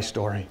tell you my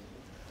story.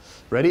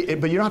 Ready?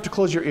 But you don't have to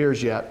close your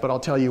ears yet, but I'll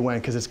tell you when,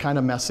 because it's kind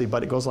of messy,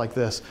 but it goes like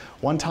this.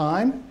 One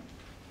time,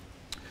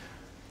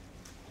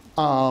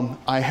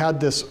 I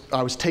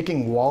was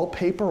taking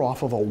wallpaper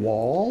off of a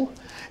wall,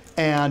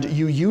 and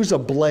you use a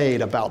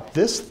blade about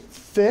this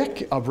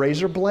thick, a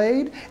razor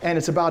blade, and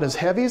it's about as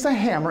heavy as a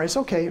hammer. It's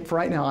okay for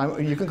right now.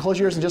 You can close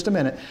your ears in just a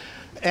minute.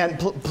 And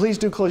please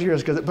do close your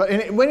ears. But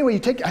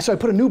anyway, so I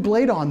put a new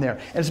blade on there,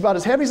 and it's about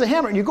as heavy as a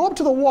hammer. And you go up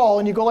to the wall,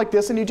 and you go like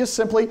this, and you just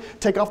simply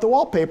take off the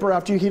wallpaper.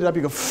 After you heat it up,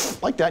 you go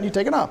like that, and you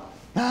take it up.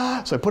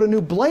 So I put a new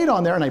blade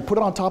on there, and I put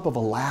it on top of a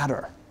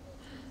ladder.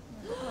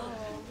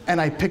 And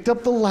I picked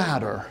up the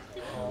ladder,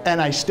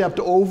 and I stepped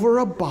over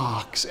a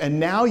box. And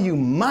now you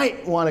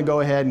might want to go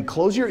ahead and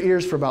close your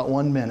ears for about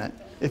 1 minute.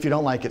 If you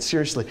don't like it,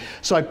 seriously.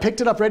 So I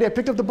picked it up, ready? I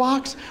picked up the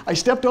box, I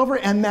stepped over,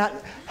 and that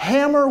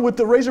hammer with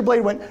the razor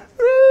blade went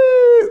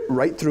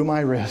right through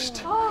my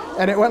wrist.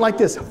 And it went like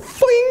this,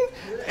 fling,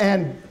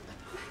 and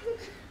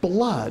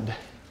blood.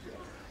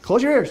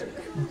 Close your ears.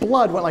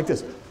 Blood went like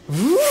this.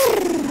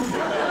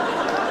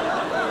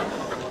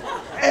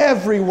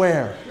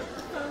 Everywhere.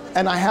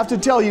 And I have to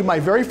tell you, my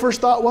very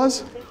first thought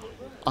was,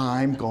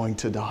 I'm going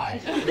to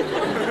die.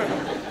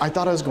 I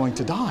thought I was going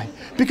to die.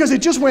 Because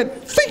it just went,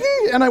 fing,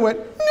 and I went,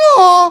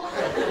 no,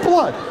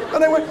 blood.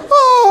 And I went,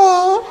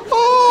 oh,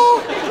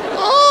 oh,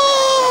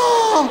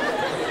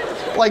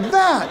 oh, like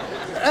that.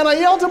 And I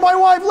yelled to my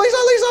wife, Lisa,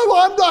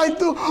 I'm dying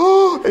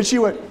too. And she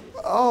went,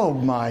 oh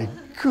my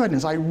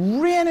goodness. I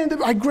ran into,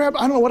 I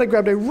don't know what I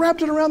grabbed. I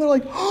wrapped it around there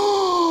like,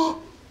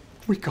 oh,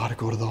 we gotta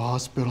go to the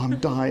hospital. I'm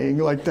dying,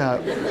 like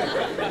that.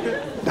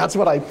 That's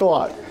what I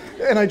thought.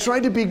 And I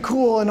tried to be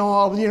cool and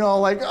all, you know,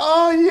 like,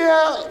 oh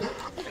yeah,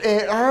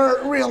 it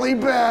hurt really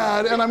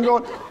bad. And I'm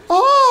going,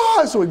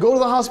 oh, so we go to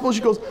the hospital.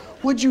 She goes,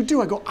 what'd you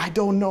do? I go, I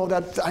don't know.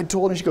 That I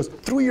told her. She goes,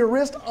 through your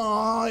wrist?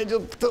 Oh, I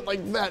just put it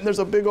like that. And there's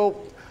a big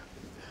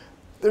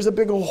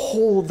old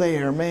hole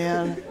there,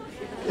 man.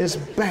 It's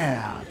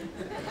bad.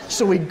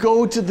 So we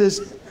go to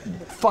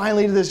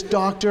finally to this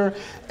doctor,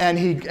 and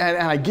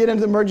I get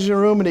into the emergency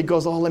room, and he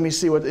goes, oh, let me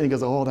see what, and he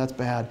goes, oh, that's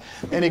bad.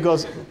 And he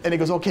goes,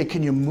 okay,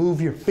 can you move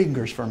your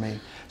fingers for me?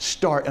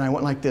 Start, and I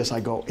went like this.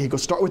 He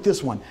goes, start with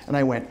this one. And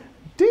I went,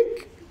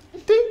 dink,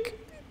 dink,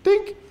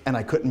 dink. And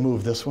I couldn't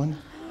move this one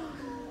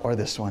or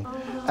this one.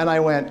 And I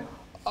went,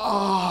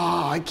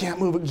 oh, I can't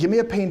move it. Give me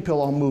a pain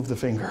pill, I'll move the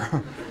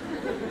finger.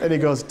 And he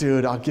goes,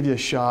 dude, I'll give you a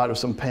shot of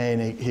some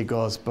pain. He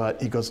goes,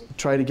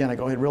 try it again. I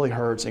go, it really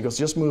hurts. And he goes,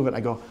 just move it.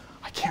 I go,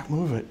 I can't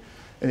move it.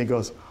 And he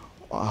goes,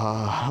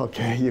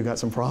 okay, you got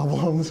some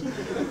problems.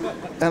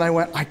 And I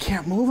went, I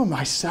can't move them.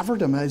 I severed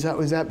them. Is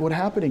that what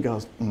happened? He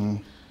goes,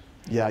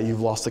 yeah,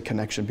 you've lost the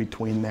connection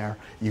between there.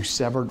 You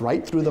severed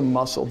right through the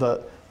muscle,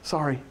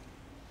 sorry.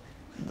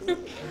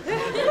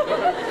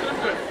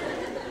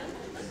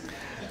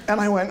 And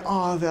I went,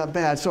 oh, that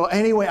bad. So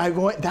anyway,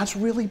 that's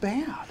really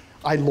bad.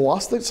 I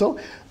lost it. So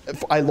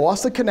I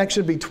lost the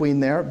connection between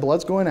there,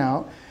 blood's going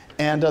out,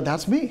 and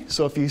that's me.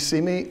 So if you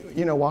see me,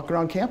 you know, walk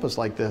around campus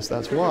like this,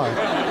 that's why.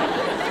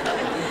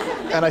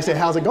 And I say,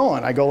 how's it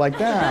going? I go like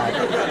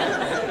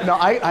that. No,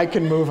 I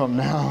can move them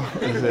now.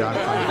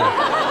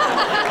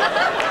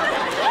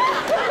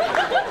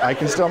 I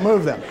can still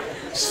move them.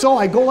 So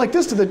I go like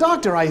this to the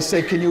doctor. I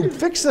say, can you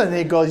fix that? And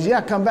he goes, yeah,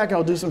 come back,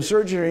 I'll do some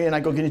surgery. And I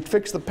go, can you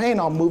fix the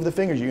pain? I'll move the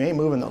fingers. You ain't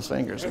moving those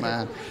fingers,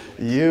 man.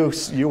 You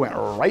went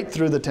right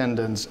through the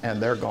tendons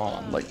and they're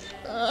gone. Like,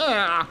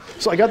 ah.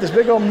 So I got this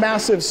big old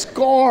massive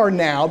scar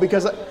now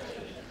because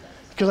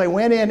I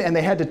went in and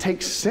they had to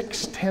take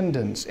 6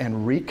 tendons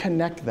and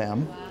reconnect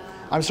them.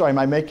 I'm sorry, am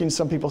I making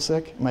some people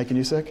sick? Am I making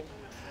you sick?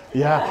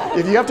 Yeah,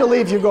 if you have to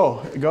leave, you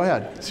go. Go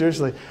ahead,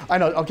 seriously. I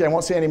know, okay, I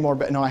won't say any more,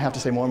 but no, I have to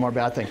say more and more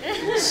bad thing.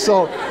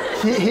 So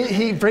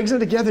he brings them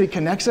together, he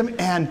connects them,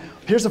 and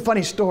here's a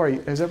funny story.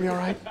 Is everybody all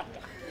right?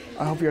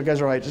 I hope you guys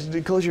are all right.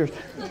 Just close yours.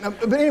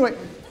 But anyway,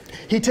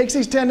 he takes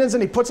these tendons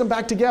and he puts them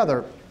back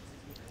together.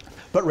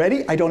 But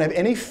ready? I don't have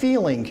any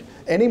feeling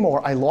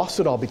anymore. I lost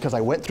it all because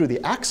I went through the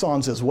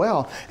axons as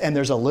well, and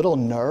there's a little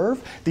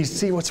nerve.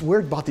 See what's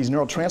weird about these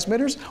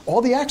neurotransmitters? All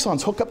the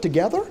axons hook up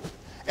together,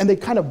 and they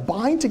kind of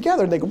bind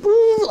together, and they go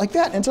like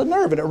that, and it's a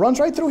nerve, and it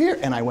runs right through here,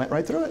 and I went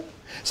right through it.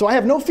 So I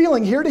have no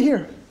feeling here to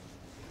here.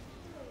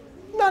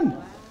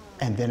 None.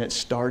 And then it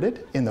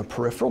started in the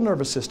peripheral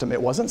nervous system.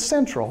 It wasn't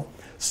central.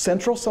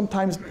 Central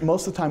sometimes,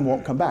 most of the time,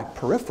 won't come back.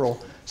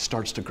 Peripheral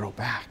starts to grow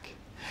back.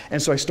 And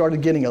so I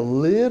started getting a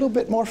little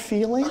bit more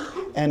feeling,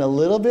 and a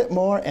little bit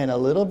more, and a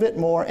little bit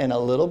more, and a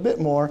little bit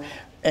more.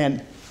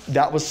 And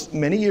that was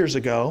many years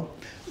ago.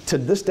 To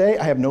this day,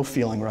 I have no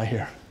feeling right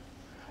here.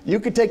 You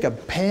could take a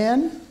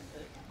pen,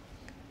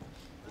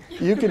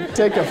 you could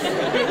take a...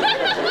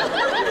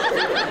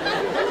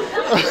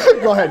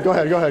 go ahead.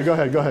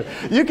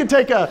 You could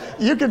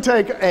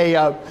take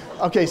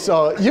okay,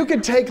 so you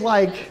could take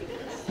like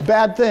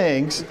bad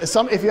things.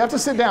 If you have to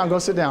sit down, go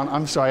sit down.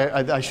 I'm sorry,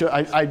 I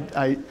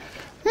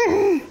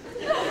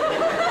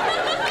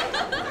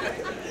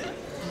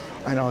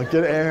know,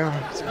 get air,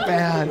 it's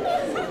bad.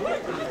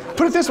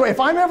 Put it this way, if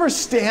I'm ever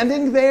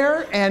standing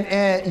there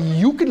and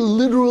you could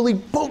literally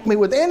poke me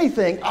with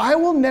anything, I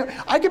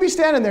could be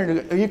standing there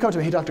and you come to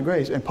me, hey, Dr.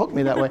 Grace, and poke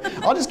me that way.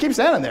 I'll just keep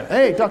standing there.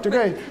 Hey, Dr.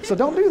 Grace. So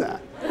don't do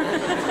that.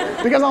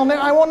 Because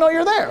I won't know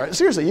you're there.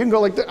 Seriously, you can go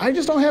like that. I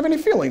just don't have any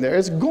feeling there.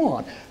 It's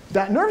gone.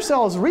 That nerve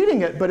cell is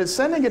reading it, but it's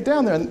sending it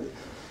down there. And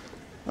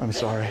I'm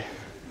sorry.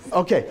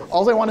 Okay,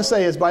 all I want to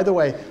say is, by the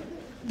way,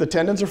 the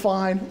tendons are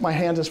fine, my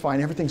hands is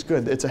fine, everything's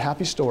good. It's a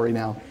happy story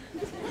now.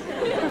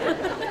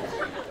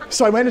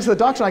 So I went into the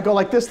doctor and I go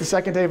like this the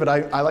second day, but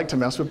I like to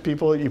mess with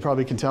people, you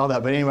probably can tell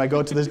that. But anyway, I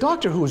go to this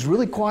doctor who was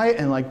really quiet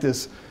and like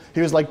this,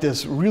 he was like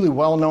this really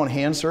well-known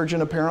hand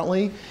surgeon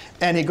apparently.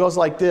 And he goes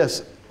like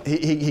this,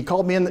 he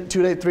called me in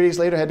 3 days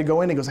later, I had to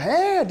go in, he goes,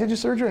 hey, I did your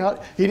surgery.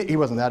 He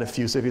wasn't that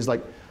effusive, he's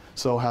like,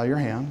 so how are your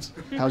hands?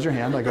 How's your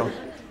hand? I go,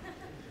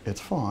 it's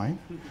fine.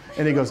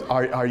 And he goes,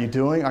 are you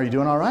doing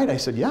all right? I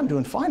said, yeah, I'm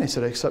doing fine. I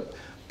said, except,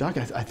 Doc,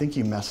 I think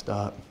you messed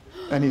up.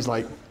 And he's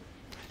like,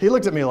 he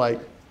looked at me like,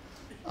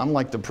 I'm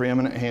like the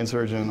preeminent hand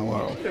surgeon in the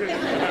world.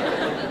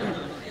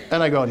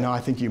 And I go, no, I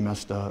think you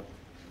messed up.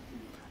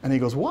 And he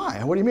goes,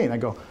 why? What do you mean? I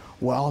go,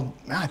 well,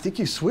 man, I think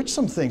you switched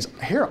some things.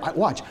 Here,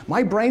 watch.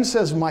 My brain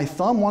says my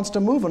thumb wants to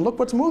move, and look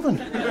what's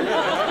moving.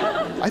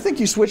 I think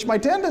you switched my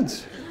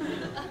tendons.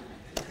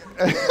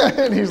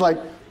 And he's like,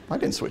 I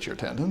didn't switch your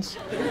tendons.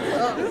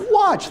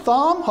 Watch,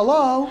 thumb,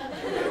 hello.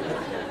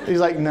 He's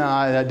like,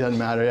 nah, that doesn't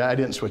matter. I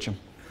didn't switch them.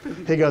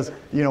 He goes,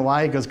 you know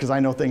why? He goes, because I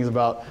know things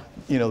about,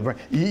 you know, the brain.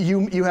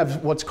 You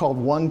have what's called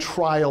one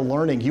trial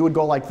learning. You would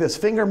go like this,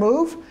 thumb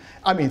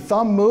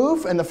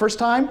move, and the first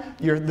time,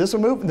 this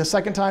would move, and the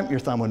second time, your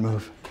thumb would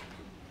move.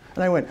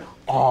 And I went,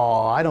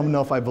 oh, I don't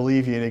know if I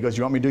believe you. And he goes,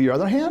 you want me to do your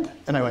other hand?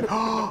 And I went,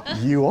 oh,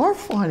 you are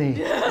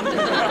funny.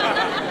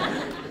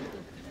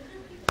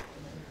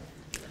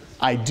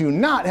 I do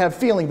not have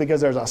feeling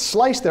because there's a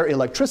slice there,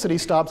 electricity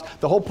stops.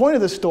 The whole point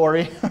of the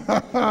story,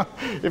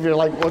 if you're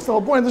like, what's the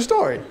whole point of the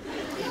story?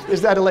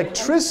 Is that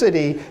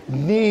electricity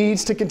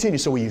needs to continue.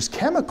 So we use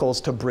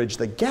chemicals to bridge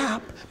the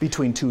gap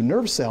between 2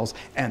 nerve cells,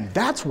 and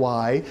that's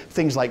why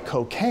things like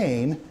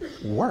cocaine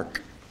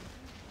work.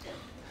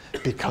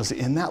 Because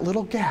in that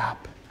little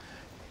gap,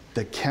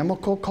 the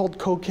chemical called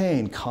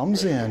cocaine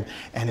comes in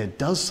and it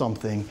does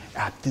something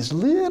at this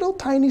little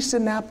tiny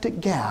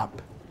synaptic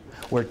gap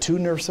where 2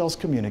 nerve cells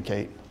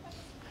communicate.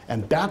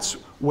 And that's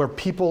where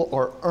people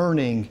are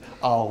earning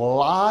a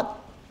lot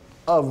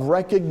of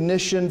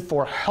recognition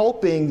for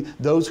helping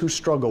those who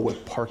struggle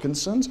with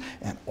Parkinson's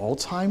and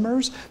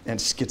Alzheimer's and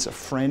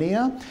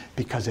schizophrenia,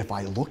 because if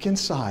I look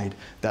inside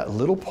that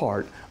little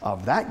part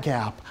of that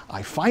gap,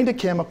 I find a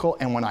chemical,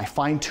 and when I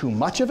find too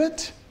much of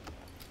it,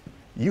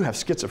 you have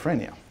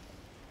schizophrenia.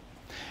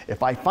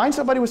 If I find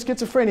somebody with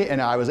schizophrenia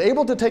and I was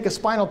able to take a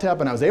spinal tap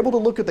and I was able to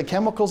look at the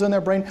chemicals in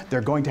their brain,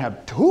 they're going to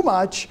have too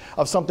much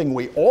of something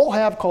we all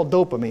have called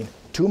dopamine,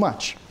 too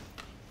much.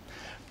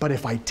 But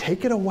if I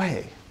take it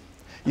away,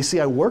 you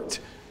see, I worked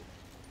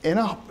in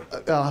a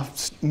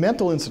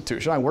mental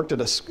institution. I worked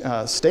at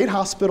a state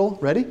hospital,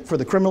 ready, for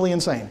the criminally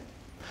insane.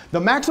 The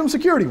maximum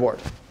security ward.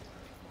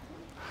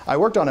 I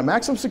worked on a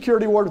maximum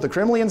security ward with the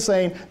criminally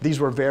insane. These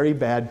were very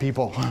bad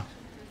people.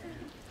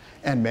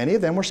 And many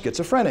of them were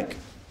schizophrenic.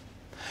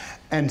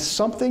 And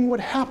something would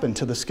happen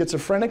to the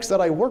schizophrenics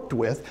that I worked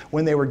with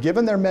when they were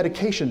given their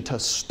medication to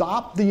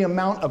stop the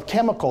amount of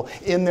chemical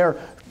in their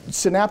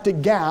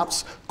synaptic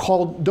gaps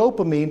called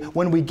dopamine.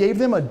 When we gave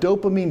them a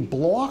dopamine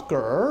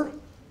blocker,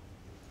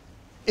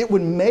 it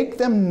would make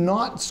them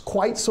not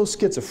quite so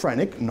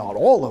schizophrenic, not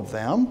all of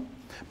them,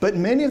 but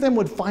many of them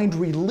would find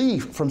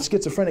relief from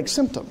schizophrenic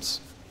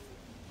symptoms.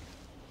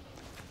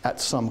 At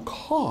some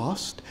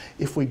cost,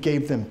 if we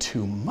gave them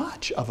too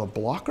much of a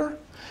blocker,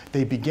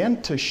 they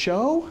began to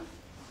show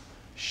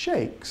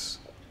shakes.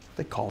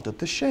 They called it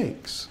the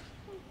shakes.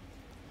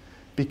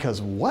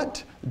 Because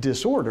what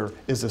disorder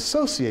is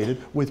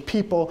associated with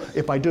people,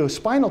 if I do a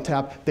spinal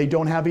tap, they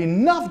don't have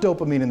enough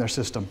dopamine in their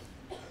system?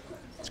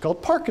 It's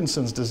called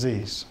Parkinson's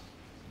disease.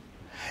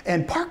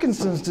 And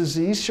Parkinson's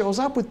disease shows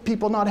up with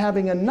people not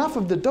having enough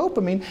of the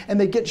dopamine, and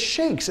they get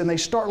shakes, and they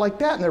start like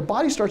that, and their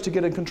body starts to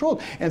get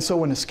uncontrolled. And so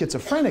when a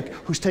schizophrenic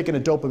who's taken a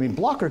dopamine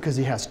blocker because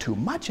he has too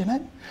much in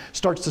it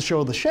starts to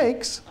show the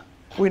shakes,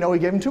 we know he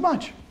gave him too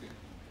much.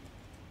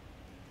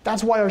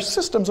 That's why our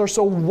systems are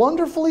so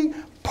wonderfully,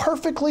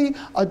 perfectly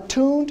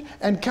attuned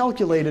and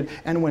calculated.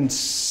 And when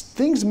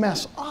things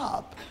mess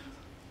up,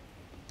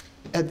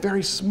 at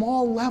very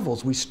small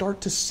levels, we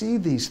start to see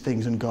these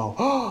things and go,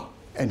 oh,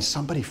 and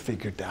somebody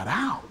figured that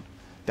out.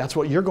 That's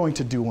what you're going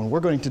to do, and we're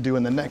going to do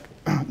in the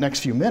next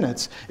few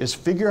minutes, is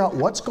figure out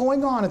what's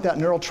going on at that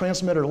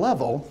neurotransmitter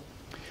level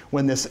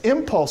when this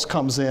impulse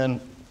comes in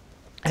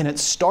and it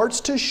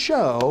starts to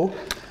show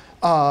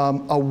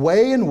a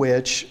way in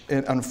which,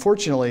 and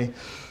unfortunately,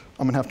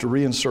 I'm going to have to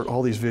reinsert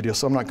all these videos,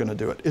 so I'm not going to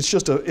do it. It's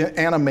just an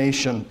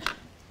animation.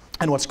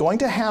 And what's going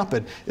to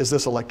happen is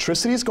this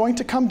electricity is going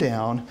to come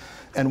down,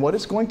 and what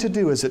it's going to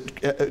do is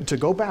to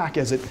go back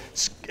as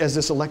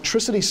this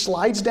electricity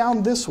slides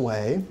down this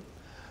way,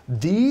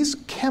 these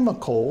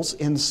chemicals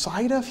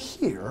inside of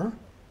here,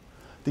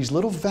 these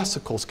little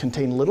vesicles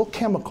contain little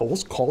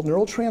chemicals called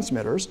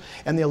neurotransmitters,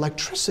 and the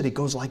electricity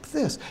goes like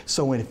this.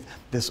 So when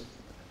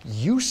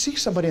you see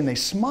somebody and they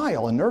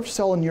smile, a nerve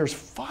cell in yours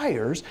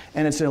fires,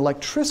 and it's an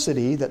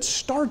electricity that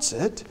starts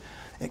it.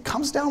 It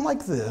comes down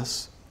like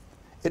this.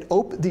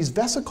 These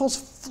vesicles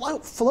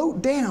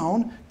float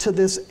down to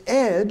this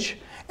edge,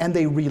 and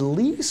they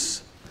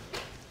release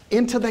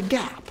into the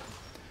gap.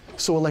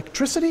 So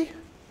electricity,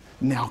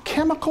 now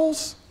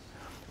chemicals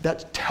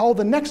that tell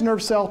the next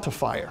nerve cell to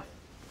fire.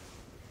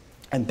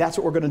 And that's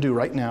what we're going to do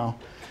right now,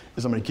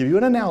 is I'm going to give you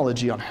an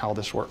analogy on how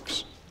this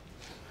works.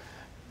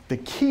 The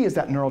key is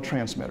that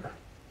neurotransmitter.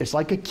 It's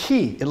like a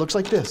key. It looks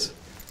like this.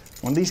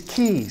 One of these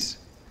keys.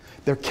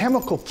 They're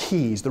chemical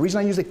keys. The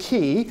reason I use a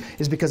key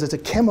is because it's a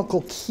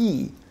chemical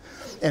key.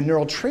 And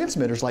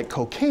neurotransmitters like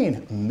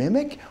cocaine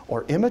mimic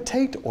or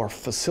imitate or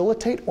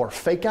facilitate or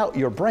fake out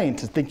your brain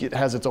to think it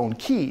has its own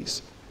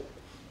keys.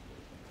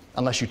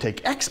 Unless you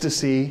take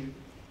ecstasy,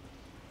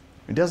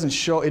 it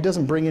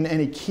doesn't bring in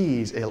any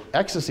keys.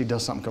 Ecstasy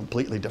does something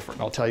completely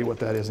different. I'll tell you what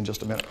that is in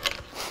just a minute.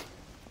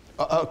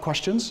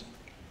 Questions?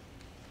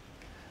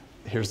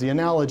 Here's the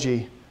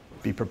analogy.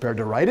 Be prepared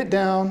to write it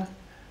down.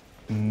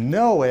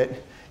 Know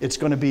it. It's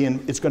going to be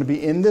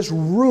in this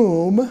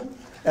room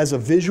as a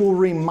visual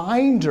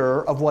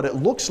reminder of what it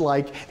looks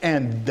like,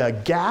 and the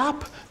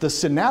gap, the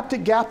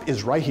synaptic gap,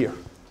 is right here.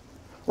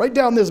 Right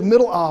down this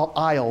middle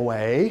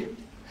aisleway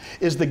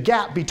is the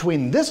gap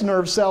between this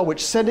nerve cell,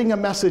 which is sending a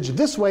message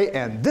this way,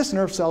 and this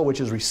nerve cell,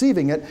 which is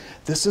receiving it.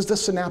 This is the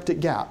synaptic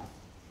gap.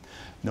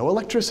 No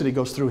electricity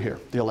goes through here.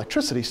 The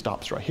electricity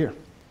stops right here.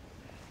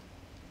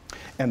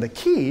 And the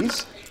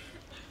keys,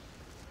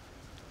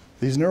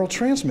 these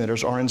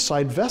neurotransmitters, are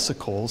inside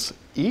vesicles.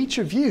 Each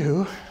of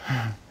you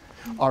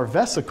are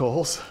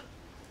vesicles,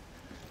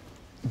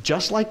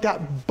 just like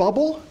that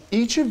bubble.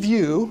 Each of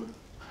you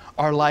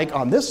are like,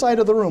 on this side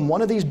of the room,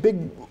 one of these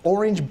big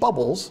orange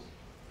bubbles,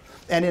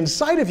 and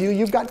inside of you,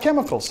 you've got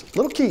chemicals,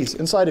 little keys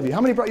inside of you.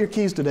 How many brought your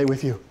keys today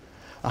with you?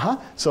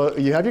 So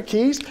you have your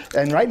keys,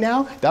 and right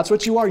now, that's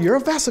what you are. You're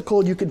a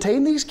vesicle. You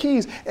contain these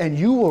keys, and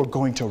you are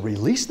going to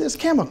release this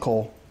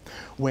chemical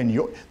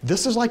when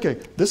this is like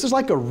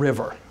a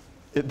river.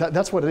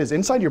 That's what it is.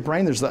 Inside your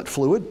brain, there's that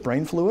fluid,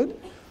 brain fluid,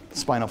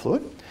 spinal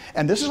fluid,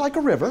 and this is like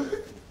a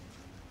river,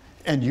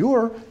 and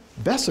you're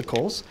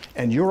vesicles,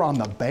 and you're on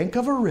the bank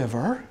of a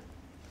river,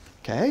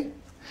 okay?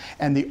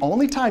 And the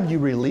only time you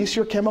release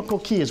your chemical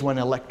key is when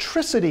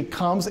electricity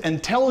comes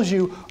and tells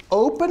you,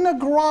 open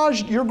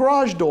your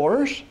garage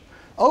doors,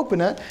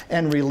 open it,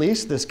 and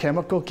release this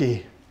chemical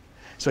key.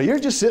 So you're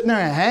just sitting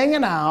there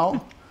hanging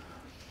out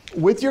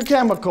with your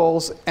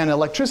chemicals and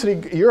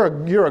electricity. You're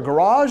a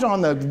garage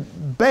on the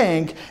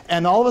bank,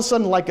 and all of a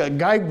sudden, like a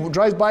guy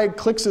drives by,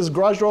 clicks his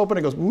garage door open,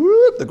 and goes,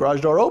 whoop, the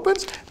garage door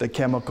opens, the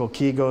chemical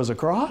key goes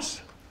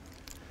across,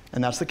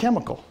 and that's the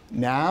chemical.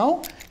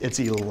 Now, it's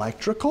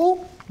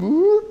electrical,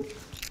 whoop,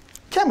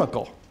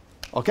 chemical,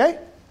 okay?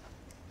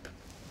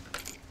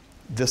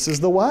 This is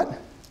the what?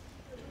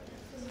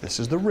 This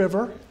is the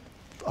river.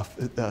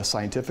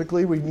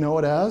 Scientifically, we know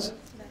it as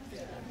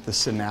the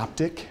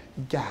synaptic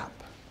gap.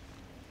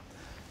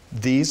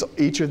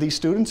 Each of these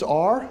students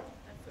are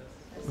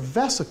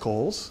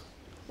vesicles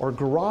or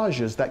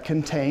garages that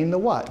contain the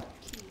what?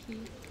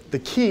 The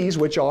keys,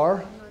 which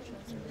are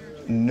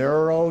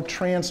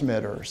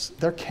neurotransmitters.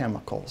 They're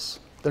chemicals.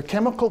 They're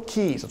chemical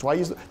keys. That's why I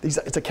use these.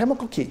 It's a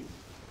chemical key.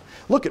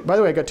 Look, by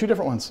the way, I got two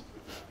different ones.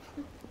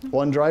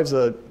 One drives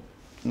a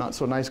not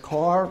so nice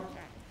car.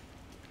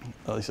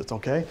 At least it's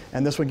okay.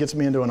 And this one gets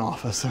me into an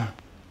office.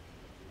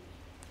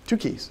 Two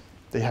keys.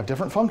 They have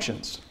different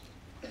functions.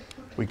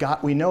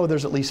 We know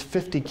there's at least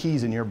 50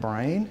 keys in your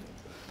brain,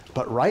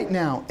 but right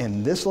now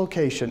in this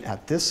location,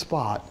 at this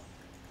spot,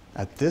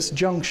 at this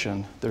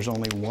junction, there's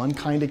only one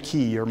kind of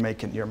key you're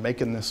making. You're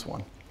making this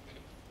one.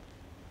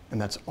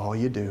 And that's all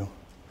you do.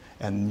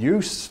 And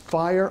you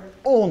fire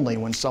only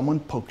when someone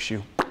pokes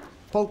you.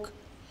 Poke,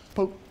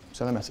 poke,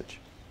 send a message.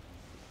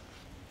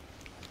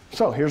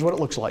 So here's what it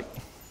looks like.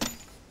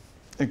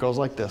 It goes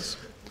like this.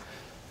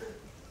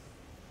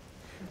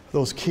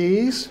 Those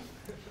keys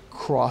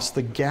cross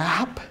the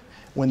gap.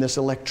 When this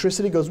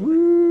electricity goes,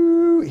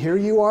 woo, here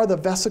you are, the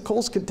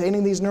vesicles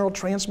containing these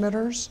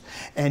neurotransmitters,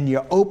 and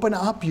you open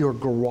up your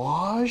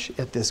garage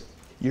at this,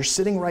 you're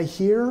sitting right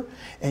here,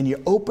 and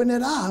you open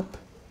it up,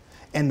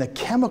 and the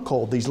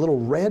chemical, these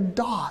little red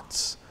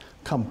dots,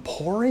 come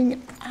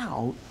pouring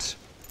out,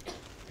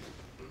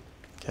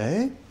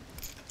 okay?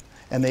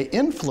 And they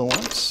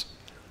influence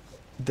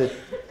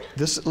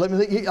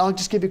I'll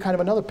just give you kind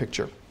of another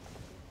picture.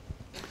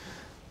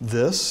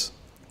 This,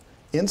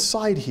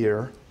 inside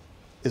here,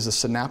 is a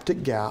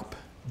synaptic gap.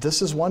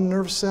 This is one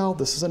nerve cell,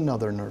 this is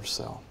another nerve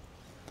cell.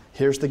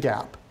 Here's the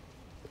gap,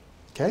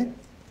 okay?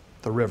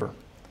 The river.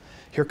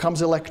 Here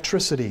comes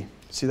electricity.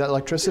 See that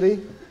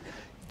electricity?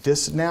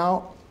 This is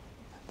not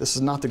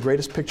the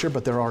greatest picture,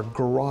 but there are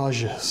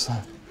garages,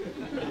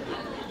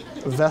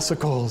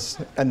 vesicles,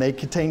 and they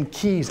contain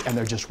keys, and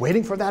they're just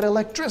waiting for that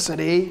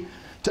electricity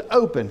to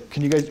open.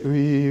 Can you guys,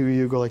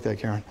 you go like that,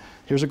 Karen.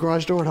 Here's a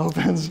garage door, it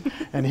opens,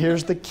 and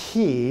here's the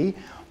key,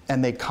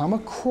 and they come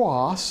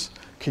across.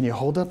 Can you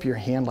hold up your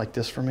hand like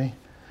this for me?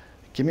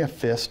 Give me a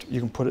fist. You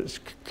can put it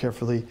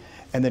carefully.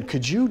 And then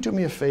could you do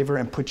me a favor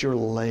and put your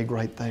leg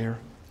right there?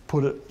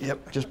 Put it,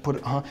 yep, just put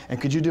it, And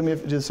could you do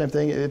the same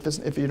thing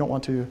if you don't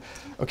want to?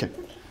 Okay.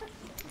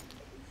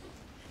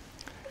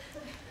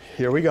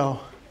 Here we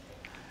go.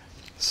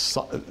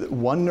 So,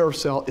 one nerve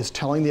cell is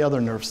telling the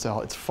other nerve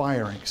cell, it's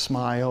firing.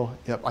 Smile,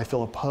 yep, I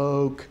feel a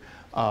poke,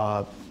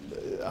 I'm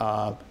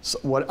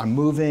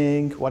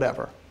moving,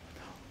 whatever.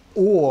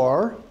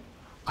 Or,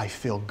 I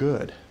feel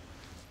good.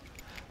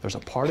 There's a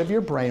part of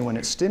your brain when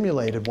it's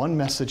stimulated, one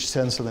message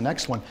sends to the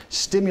next one,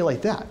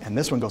 stimulate that. And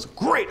this one goes,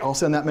 great, I'll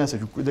send that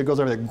message. It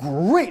goes over there,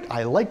 great,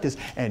 I like this.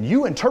 And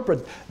you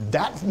interpret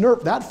that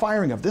nerve, that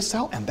firing of this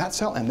cell, and that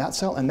cell, and that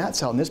cell, and that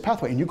cell, and this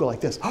pathway, and you go like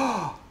this,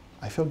 oh,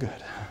 I feel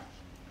good.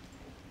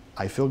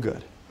 I feel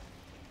good.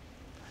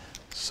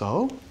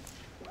 So,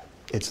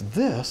 it's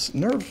this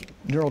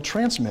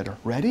neurotransmitter.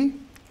 Ready?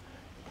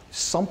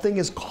 Something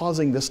is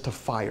causing this to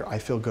fire. I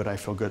feel good, I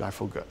feel good, I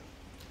feel good.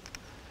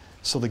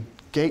 So the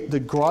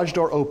garage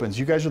door opens.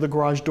 You guys are the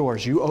garage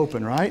doors. You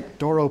open, right?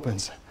 Door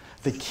opens.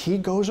 The key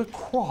goes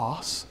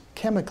across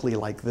chemically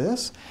like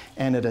this,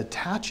 and it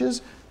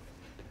attaches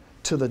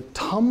to the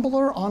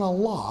tumbler on a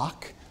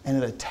lock, and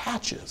it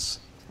attaches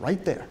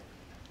right there.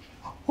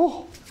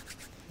 Oh,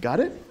 got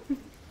it?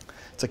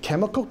 It's a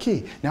chemical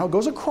key. Now it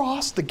goes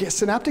across the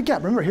synaptic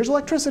gap. Remember, here's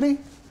electricity.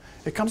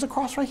 It comes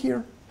across right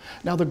here.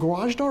 Now the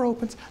garage door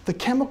opens. The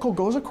chemical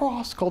goes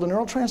across, called a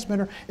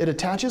neurotransmitter. It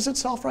attaches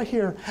itself right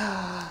here.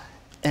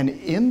 And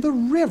in the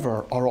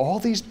river are all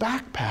these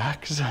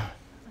backpacks.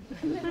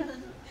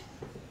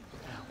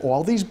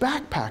 All these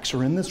backpacks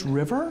are in this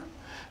river.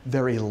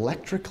 They're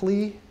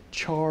electrically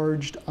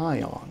charged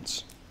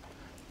ions.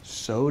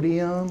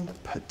 Sodium,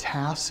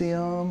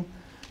 potassium.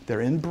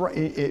 They're in,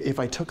 if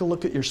I took a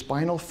look at your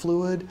spinal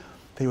fluid,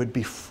 they would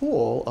be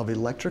full of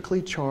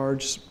electrically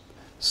charged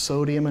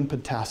sodium and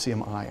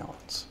potassium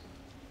ions.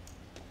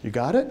 You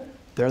got it?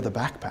 They're the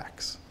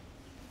backpacks.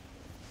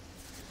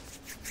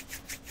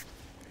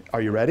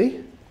 Are you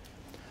ready?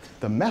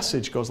 The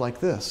message goes like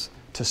this.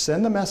 To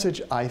send the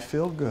message, I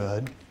feel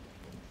good,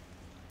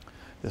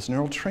 this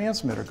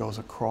neurotransmitter goes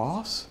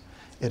across,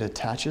 it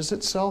attaches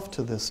itself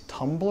to this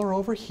tumbler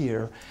over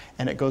here,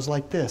 and it goes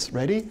like this.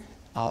 Ready?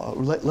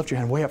 Lift your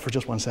hand way up for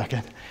just 1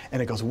 second.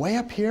 And it goes way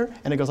up here,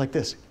 and it goes like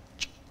this.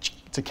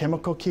 It's a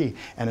chemical key.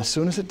 And as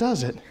soon as it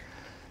does it,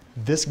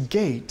 this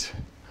gate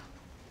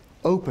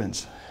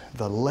opens.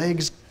 The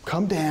legs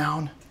come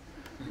down,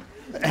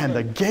 and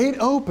the gate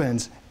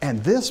opens,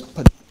 and this,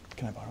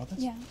 can I borrow this?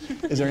 Yeah.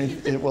 Is there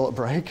any, will it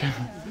break?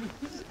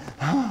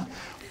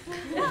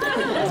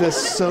 The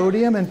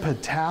sodium and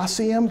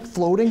potassium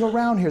floating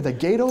around here, the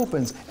gate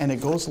opens, and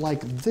it goes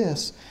like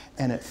this,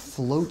 and it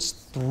floats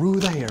through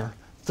there,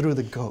 through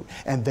the goat.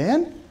 And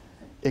then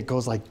it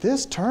goes like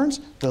this, turns,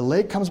 the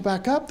leg comes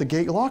back up, the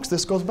gate locks,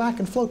 this goes back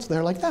and floats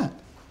there like that.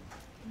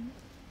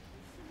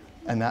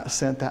 And that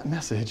sent that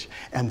message.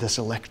 And this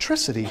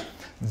electricity,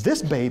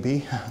 this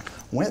baby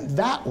went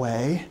that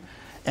way,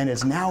 and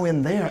it's now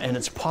in there, and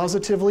it's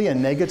positively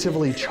and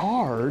negatively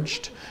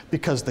charged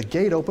because the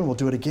gate opened. We'll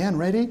do it again.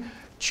 Ready?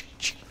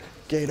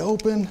 Gate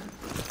open.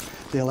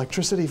 The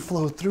electricity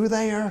flowed through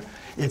there.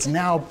 It's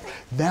now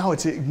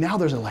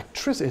there's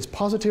electricity. It's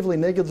positively,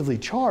 negatively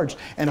charged.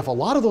 And if a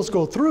lot of those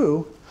go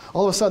through,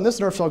 all of a sudden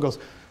this nerve cell goes,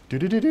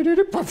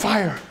 do-do-do-do-do-do,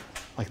 fire,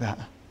 like that.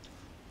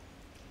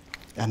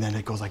 And then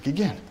it goes like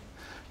again.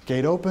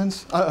 Gate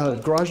opens,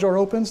 garage door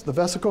opens, the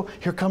vesicle,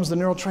 here comes the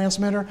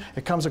neurotransmitter,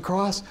 it comes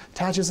across,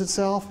 attaches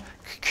itself,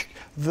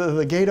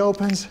 the gate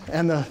opens,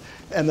 and the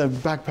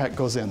backpack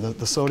goes in,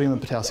 the sodium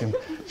and potassium.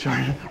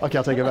 Okay,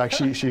 I'll take it back,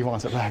 she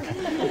wants it back.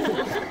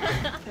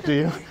 Do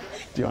you?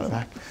 Do you want it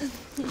back?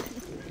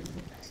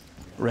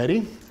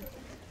 Ready?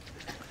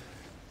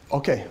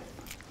 Okay,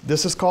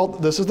 this is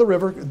the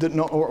river,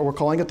 we're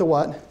calling it the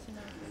what?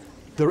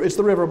 It's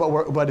the river,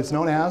 but it's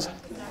known as?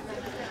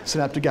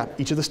 Synaptic gap.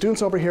 Each of the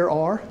students over here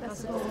are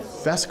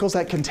vesicles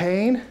that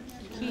contain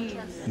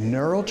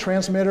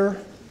neurotransmitter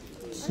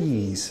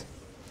keys.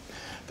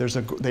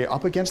 They're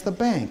up against the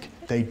bank.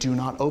 They do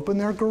not open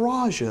their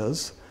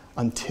garages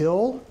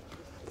until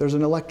there's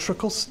an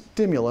electrical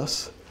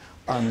stimulus,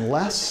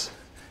 unless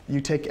you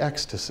take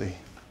ecstasy.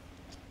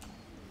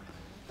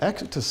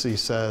 Ecstasy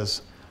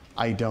says,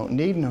 I don't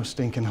need no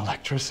stinking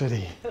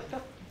electricity.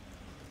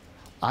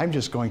 I'm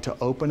just going to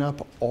open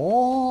up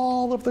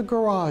all of the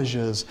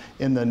garages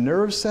in the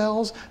nerve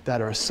cells that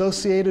are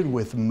associated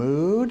with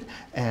mood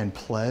and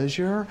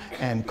pleasure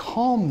and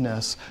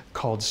calmness,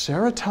 called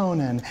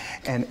serotonin,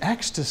 and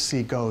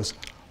ecstasy goes,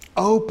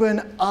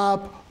 open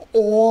up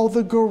all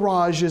the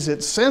garages.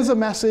 It sends a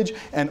message,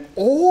 and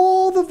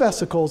all the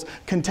vesicles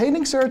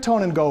containing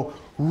serotonin go,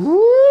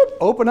 whoop,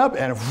 open up,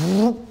 and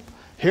whoop,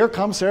 here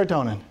comes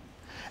serotonin.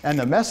 And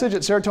the message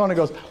at serotonin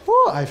goes,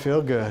 oh, I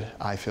feel good,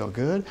 I feel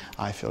good,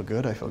 I feel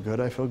good, I feel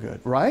good, I feel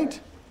good, right?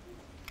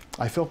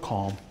 I feel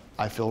calm,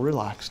 I feel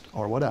relaxed,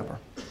 or whatever.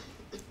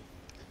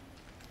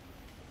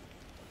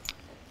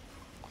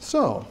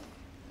 So,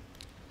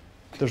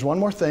 there's one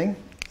more thing.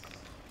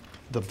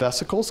 The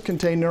vesicles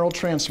contain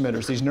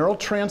neurotransmitters. These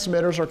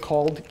neurotransmitters are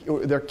called,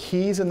 they're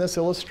keys in this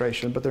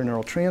illustration, but they're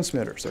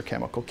neurotransmitters, they're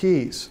chemical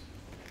keys.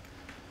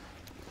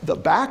 The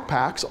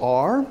backpacks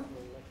are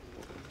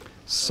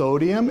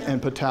sodium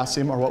and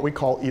potassium, are what we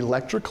call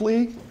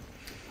electrically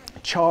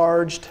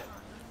charged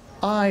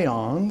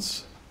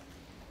ions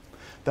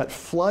that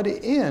flood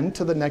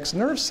into the next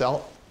nerve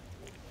cell,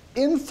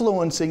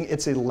 influencing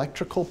its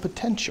electrical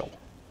potential.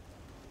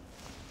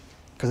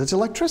 Because it's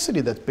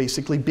electricity that's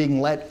basically being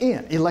let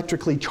in.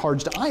 Electrically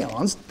charged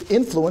ions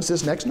influence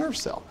this next nerve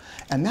cell.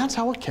 And that's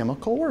how a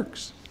chemical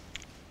works.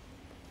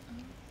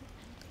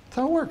 That's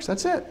how it works,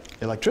 that's it.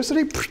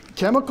 Electricity,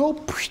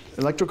 chemical,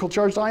 electrical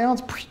charged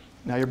ions,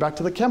 now you're back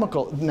to the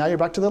chemical, now you're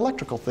back to the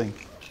electrical thing.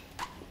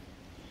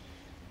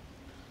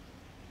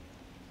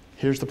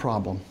 Here's the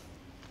problem.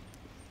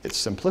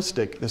 It's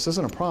simplistic, this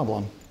isn't a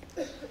problem.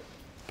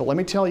 But let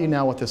me tell you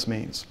now what this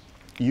means.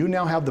 You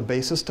now have the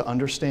basis to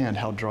understand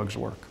how drugs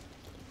work,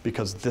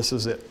 because this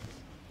is it.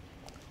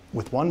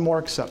 With one more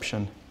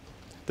exception.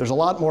 There's a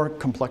lot more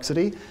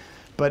complexity,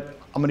 but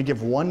I'm going to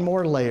give one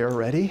more layer,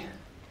 ready?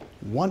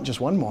 Just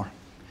one more.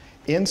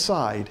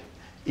 Inside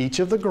each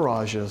of the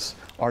garages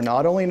are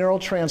not only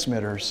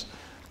neurotransmitters,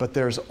 but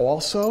there's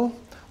also,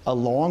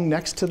 along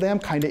next to them,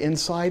 kind of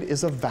inside,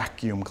 is a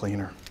vacuum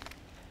cleaner.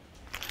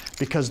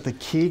 Because the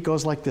key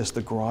goes like this.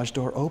 The garage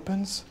door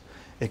opens,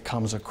 it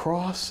comes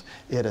across,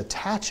 it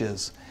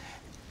attaches,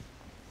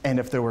 and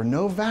if there were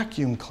no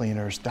vacuum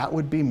cleaners, that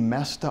would be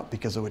messed up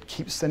because it would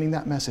keep sending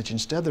that message.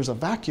 Instead, there's a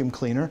vacuum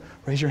cleaner.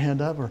 Raise your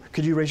hand up, or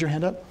could you raise your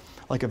hand up?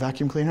 Like a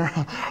vacuum cleaner?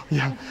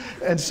 Yeah.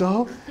 And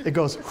so it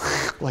goes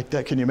like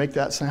that. Can you make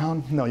that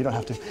sound? No, you don't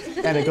have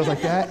to. And it goes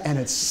like that, and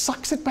it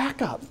sucks it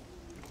back up.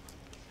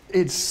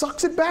 It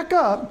sucks it back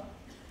up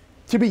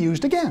to be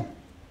used again.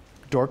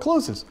 Door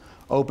closes,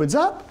 opens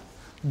up,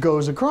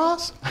 goes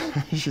across.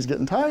 She's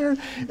getting tired.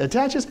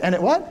 Attaches, and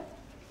it what?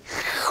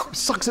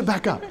 Sucks it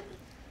back up.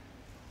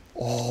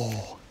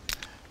 Oh,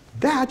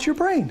 that's your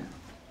brain.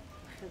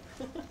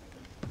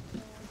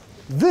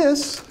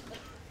 This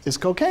is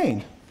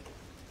cocaine.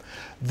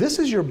 This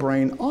is your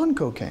brain on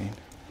cocaine.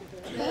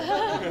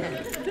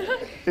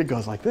 It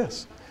goes like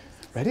this.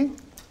 Ready?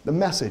 The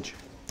message.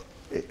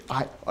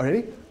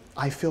 Ready?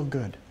 I feel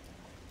good.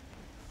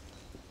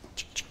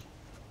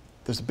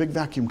 There's a big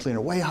vacuum cleaner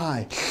way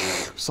high.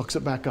 Sucks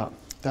it back up.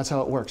 That's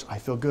how it works. I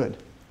feel good.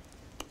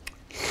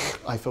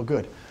 I feel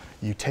good.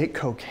 You take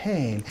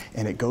cocaine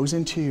and it goes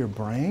into your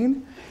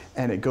brain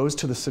and it goes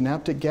to the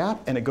synaptic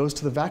gap and it goes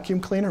to the vacuum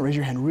cleaner. Raise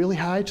your hand really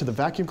high to the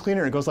vacuum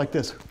cleaner and it goes like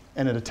this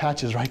and it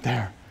attaches right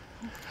there.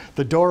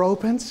 The door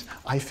opens,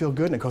 I feel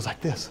good, and it goes like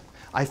this.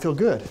 I feel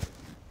good.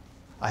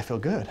 I feel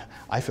good.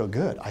 I feel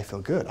good. I feel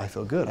good. I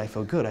feel good. I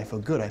feel good. I feel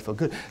good. I feel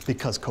good.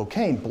 Because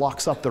cocaine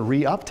blocks up the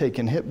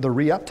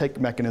reuptake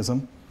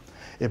mechanism.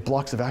 It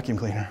blocks the vacuum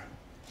cleaner.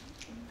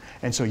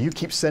 And so you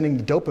keep sending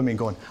dopamine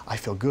going, I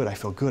feel good, I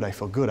feel good, I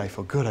feel good, I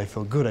feel good, I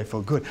feel good, I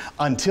feel good.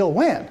 Until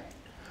when?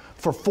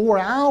 For 4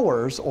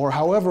 hours or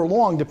however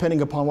long,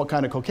 depending upon what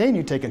kind of cocaine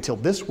you take, until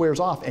this wears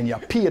off and you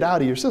pee it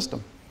out of your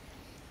system.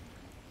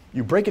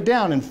 You break it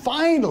down and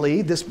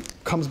finally this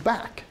comes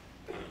back.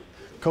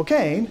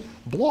 Cocaine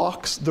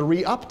blocks the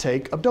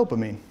reuptake of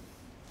dopamine.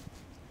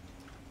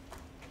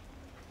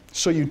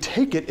 So you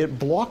take it, it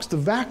blocks the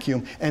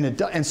vacuum, and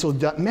so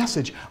that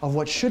message of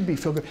what should be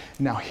feel good.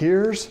 Now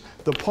here's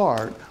the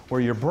part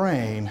where your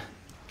brain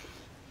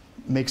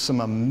makes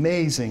some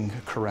amazing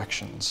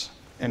corrections.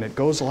 And it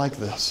goes like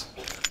this.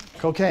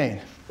 Cocaine,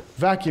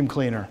 vacuum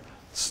cleaner,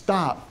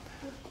 stop.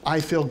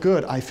 I feel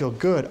good, I feel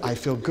good, I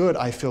feel good,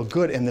 I feel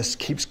good. And this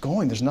keeps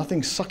going. There's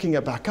nothing sucking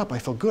it back up. I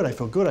feel good, I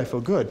feel good, I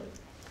feel good.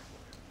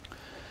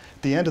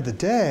 At the end of the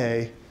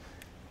day,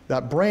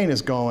 that brain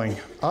is going,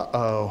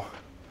 uh-oh.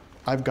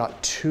 I've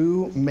got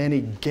too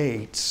many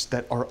gates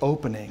that are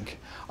opening.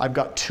 I've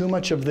got too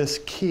much of this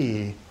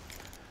key.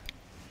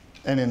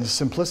 And in a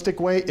simplistic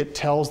way, it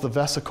tells the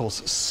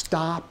vesicles,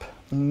 stop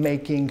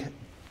making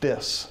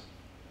this.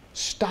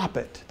 Stop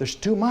it. There's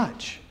too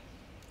much.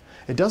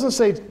 It doesn't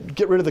say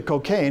get rid of the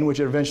cocaine,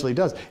 which it eventually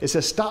does. It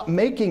says stop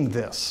making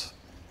this.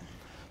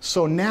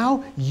 So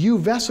now you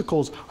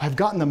vesicles have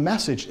gotten the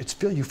message.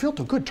 You feel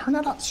too good. Turn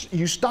that up.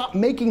 You stop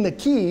making the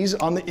keys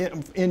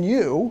in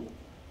you.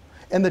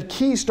 And the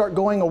keys start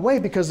going away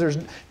because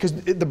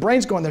the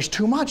brain's going, there's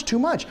too much, too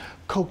much.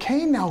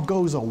 Cocaine now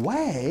goes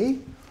away,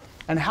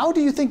 and how do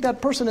you think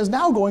that person is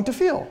now going to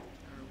feel?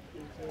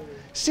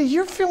 See,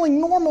 you're feeling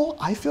normal,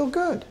 I feel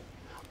good.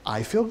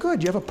 I feel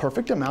good. You have a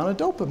perfect amount of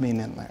dopamine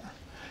in there.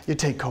 You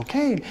take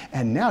cocaine,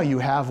 and now you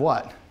have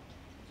what?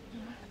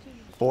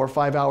 4 or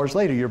 5 hours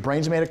later, your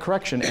brain's made a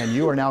correction, and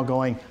you are now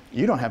going,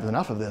 you don't have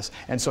enough of this.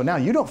 And so now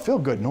you don't feel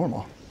good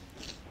normal.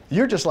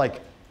 You're just like,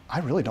 I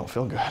really don't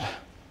feel good.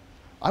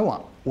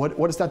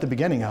 What is that the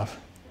beginning of?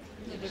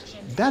 Addiction.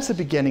 That's the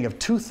beginning of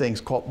two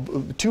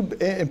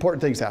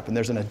important things happen.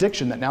 There's an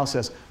addiction that now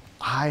says,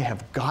 I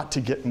have got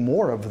to get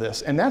more of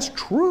this. And that's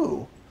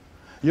true.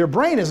 Your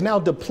brain is now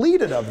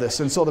depleted of this.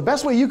 And so the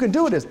best way you can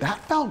do it is, that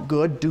felt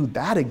good, do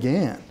that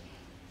again.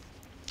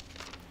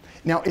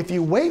 Now, if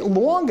you wait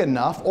long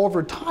enough,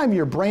 over time,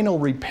 your brain will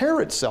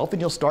repair itself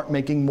and you'll start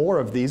making more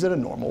of these at a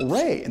normal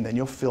rate, and then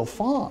you'll feel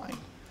fine.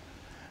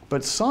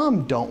 But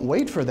some don't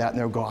wait for that, and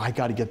they'll go, I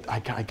gotta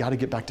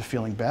get back to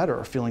feeling better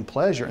or feeling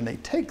pleasure, and they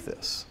take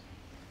this.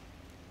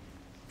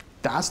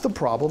 That's the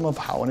problem of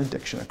how an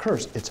addiction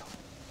occurs. It's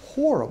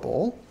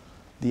horrible,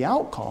 the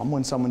outcome,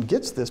 when someone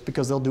gets this,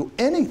 because they'll do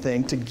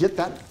anything to get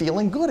that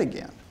feeling good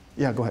again.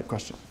 Yeah, go ahead,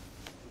 question.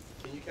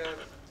 Can you kind of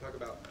talk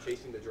about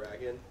chasing the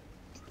dragon?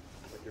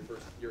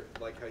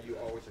 Like how you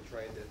always are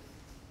trying to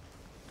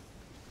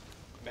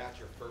match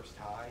your first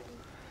high?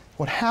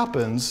 What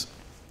happens,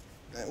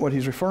 what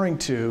he's referring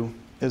to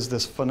is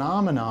this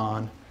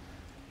phenomenon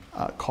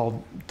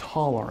called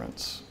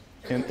tolerance.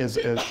 And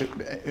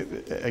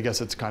I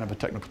guess it's kind of a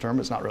technical term.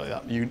 It's not really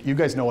that. You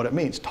guys know what it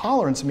means.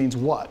 Tolerance means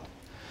what?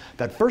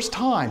 That first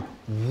time,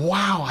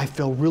 wow, I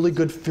feel really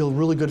good, feel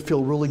really good,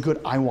 feel really good.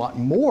 I want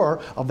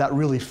more of that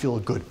really feel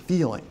good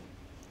feeling.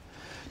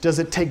 Does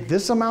it take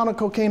this amount of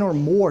cocaine or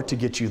more to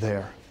get you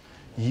there?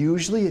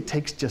 Usually it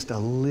takes just a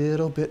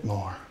little bit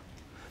more.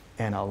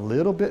 And a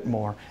little bit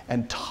more,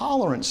 and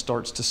tolerance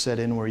starts to set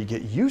in where you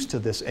get used to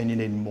this and you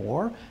need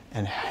more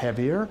and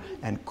heavier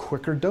and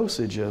quicker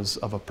dosages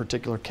of a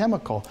particular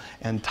chemical.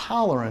 And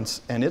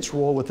tolerance and its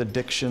role with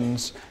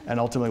addictions and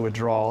ultimately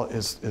withdrawal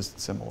is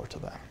similar to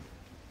that.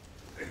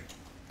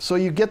 So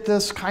you get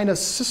this kind of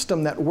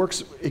system that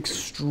works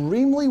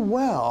extremely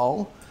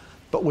well,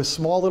 but with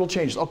small little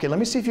changes. Okay, let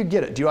me see if you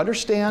get it. Do you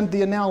understand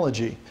the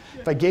analogy?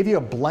 If I gave you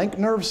a blank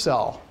nerve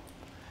cell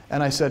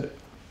and I said,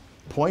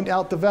 point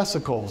out the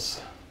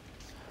vesicles,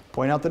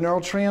 point out the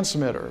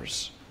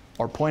neurotransmitters,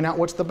 or point out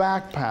what's the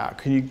backpack.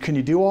 Can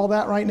you do all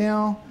that right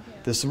now?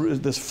 Yeah.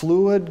 This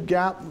fluid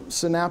gap,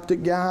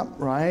 synaptic gap,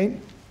 right?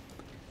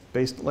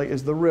 Based like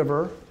is the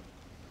river,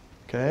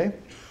 okay?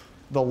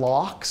 The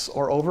locks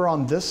are over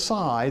on this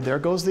side. There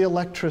goes the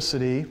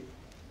electricity.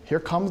 Here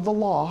comes the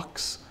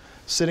locks,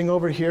 sitting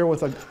over here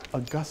with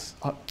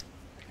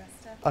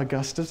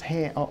Augusta's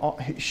hand.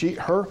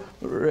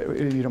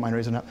 You don't mind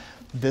raising up.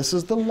 This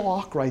is the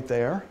lock right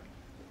there.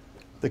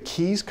 The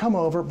keys come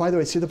over. By the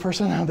way, see the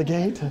person on the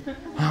gate?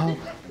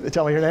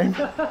 Tell me your name.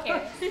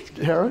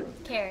 Karis.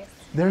 Karis.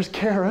 There's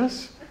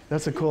Karis.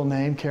 That's a cool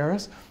name,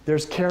 Karis.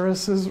 There's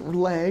Karis's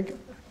leg.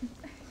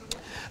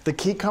 The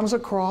key comes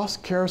across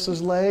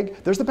Karis's leg.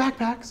 There's the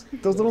backpacks,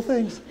 those little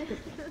things.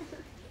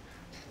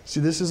 See,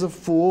 this is a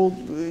full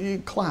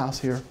class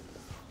here.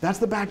 That's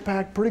the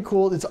backpack, pretty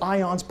cool. It's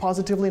ions,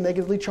 positively,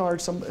 negatively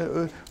charged. Tell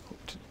me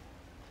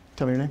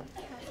your name.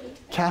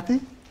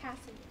 Kathy?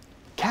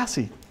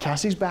 Cassie.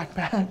 Cassie's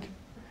backpack.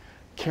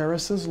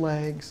 Karis's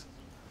legs.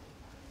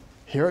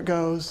 Here it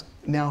goes.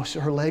 Now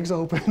her legs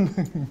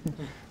open.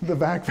 The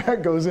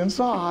backpack goes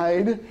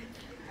inside,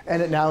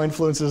 and it now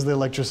influences the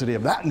electricity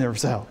of that nerve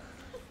cell.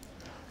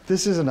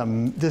 This is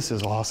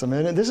awesome,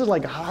 and this is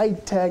like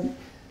high-tech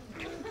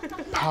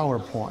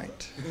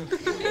PowerPoint.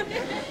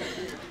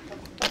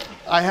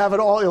 I have it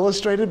all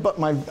illustrated,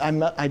 but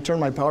I turned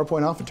my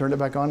PowerPoint off and turned it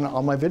back on, and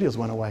all my videos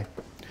went away.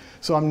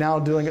 So I'm now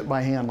doing it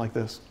by hand like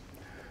this.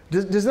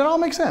 Does that all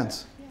make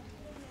sense?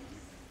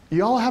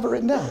 You all have it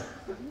written down.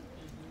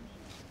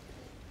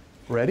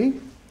 Ready?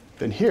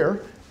 Then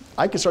here,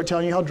 I can start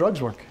telling you how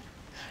drugs work.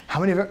 How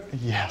many of you,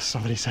 yes,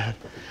 somebody said.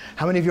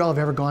 How many of you all have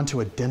ever gone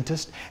to a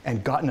dentist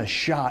and gotten a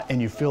shot and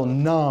you feel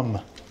numb?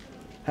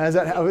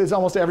 It's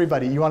almost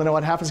everybody. You want to know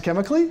what happens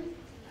chemically?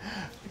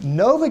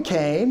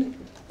 Novocaine,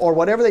 or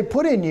whatever they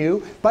put in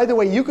you, by the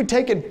way, you could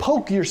take and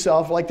poke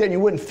yourself like that and you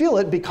wouldn't feel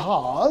it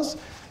because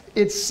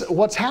it's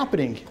what's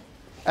happening.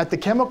 At the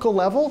chemical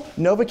level,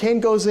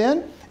 Novocaine goes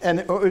in,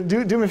 and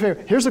do me a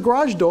favor. Here's a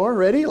garage door,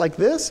 ready, like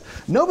this.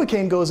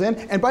 Novocaine goes in,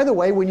 and by the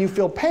way, when you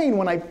feel pain,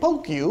 when I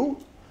poke you,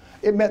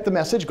 the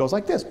message goes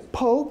like this.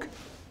 Poke,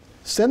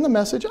 send the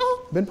message,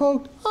 oh, been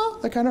poked, oh,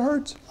 that kind of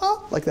hurts,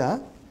 oh, like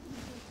that.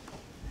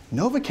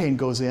 Novocaine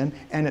goes in,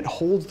 and it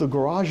holds the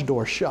garage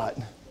door shut.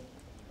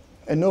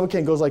 And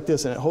Novocaine goes like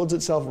this, and it holds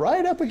itself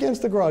right up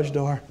against the garage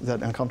door. Is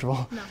that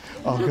uncomfortable? No.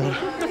 Oh, good.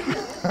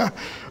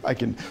 I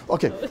can,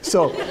 okay,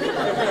 so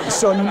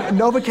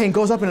Novocaine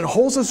goes up and it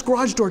holds this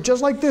garage door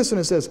just like this, and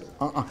it says,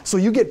 So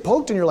you get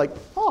poked and you're like,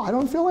 oh, I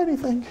don't feel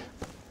anything.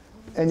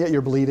 And yet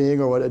you're bleeding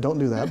or what, don't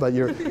do that, but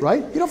you're,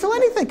 right? You don't feel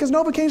anything because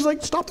Novocaine's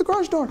like, stop the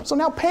garage door. So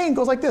now pain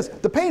goes like this.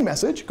 The pain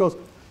message goes,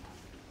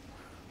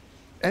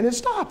 and it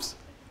stops.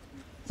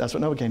 That's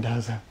what Novocaine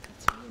does.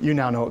 You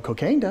now know what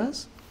cocaine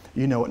does.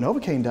 You know what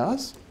Novocaine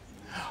does.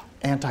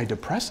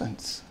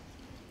 Antidepressants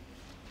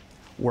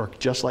work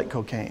just like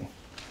cocaine.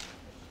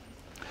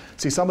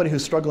 See, somebody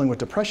who's struggling with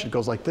depression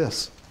goes like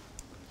this.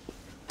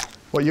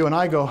 Well, you and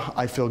I go,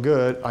 I feel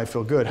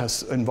good,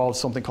 has involved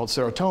something called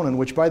serotonin,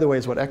 which, by the way,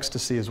 is what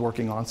ecstasy is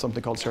working on,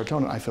 something called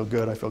serotonin. I feel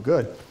good, I feel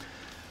good.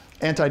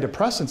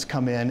 Antidepressants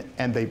come in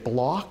and they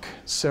block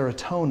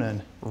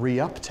serotonin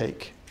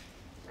reuptake.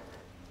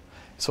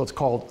 So it's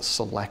called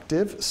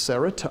selective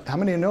serotonin. How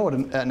many of you know what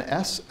an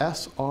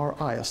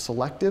SSRI, a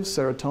selective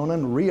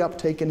serotonin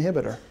reuptake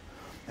inhibitor?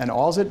 And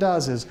all it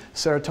does is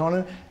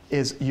serotonin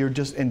is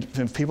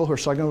in people who are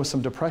struggling with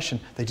some depression,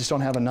 they just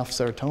don't have enough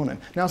serotonin.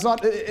 Now, it's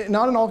not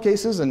in all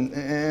cases, and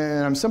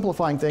I'm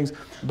simplifying things,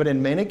 but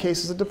in many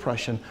cases of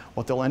depression,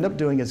 what they'll end up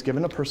doing is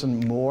giving a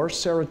person more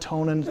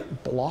serotonin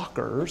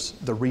blockers,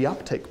 the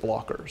reuptake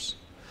blockers.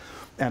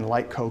 And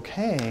like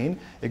cocaine,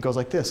 it goes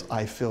like this.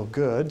 I feel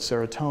good,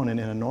 serotonin. In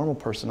a normal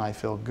person, I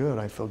feel good,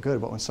 I feel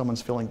good. But when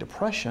someone's feeling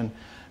depression,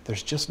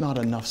 there's just not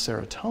enough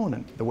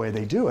serotonin. The way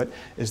they do it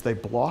is they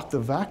block the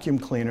vacuum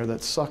cleaner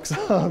that sucks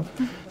up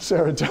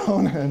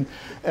serotonin.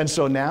 And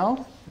so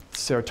now,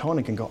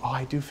 serotonin can go, oh,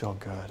 I do feel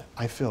good.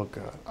 I feel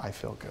good. I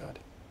feel good.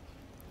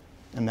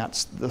 And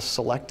that's the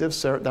selective,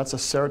 that's a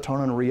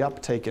serotonin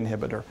reuptake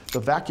inhibitor. The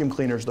vacuum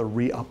cleaner is the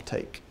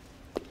reuptake.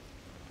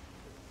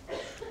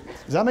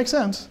 Does that make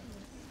sense?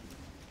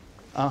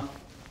 So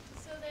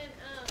then,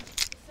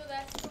 so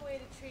that's the way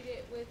to treat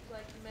it with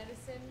like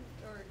medicine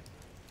or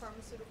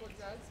pharmaceutical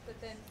drugs, but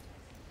then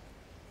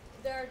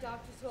there are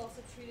doctors who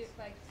also treat it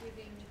by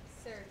giving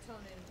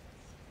serotonin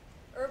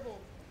herbal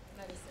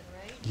medicine,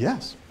 right?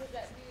 Yes. Does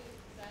that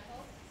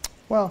help?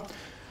 Well,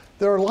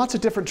 there are lots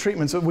of different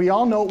treatments. We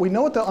know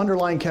what the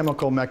underlying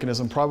chemical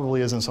mechanism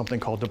probably is in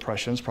something called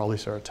depression. It's probably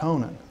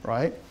serotonin,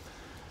 right?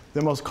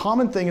 The most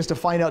common thing is to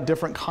find out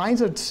different kinds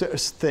of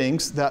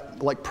things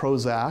that, like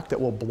Prozac, that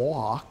will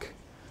block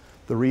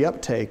the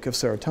reuptake of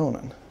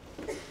serotonin.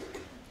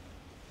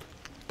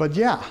 But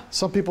yeah,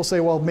 some people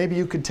say, well, maybe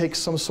you could take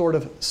some sort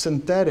of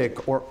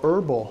synthetic or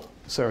herbal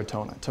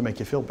serotonin to make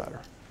you feel better,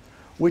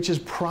 which is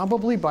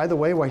probably, by the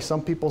way, why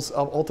some people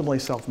ultimately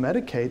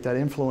self-medicate that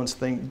influence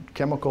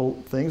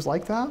chemical things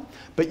like that.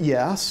 But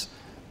yes,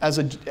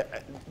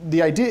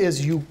 the idea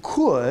is you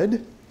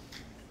could,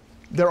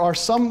 there are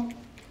some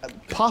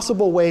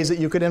possible ways that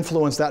you could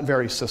influence that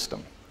very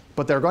system,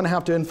 but they're going to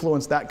have to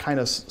influence that kind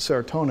of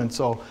serotonin.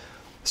 So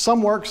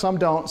some work, some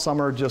don't,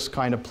 some are just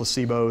kind of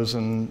placebos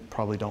and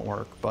probably don't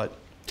work, but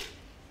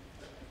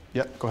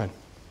yeah, go ahead.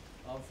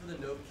 For the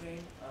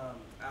Novocaine,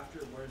 after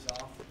it wears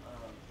off,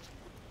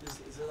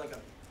 is there like a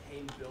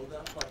pain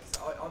buildup? Like,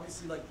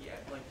 obviously, like the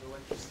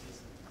electricity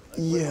is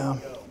like, where does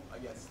it go? I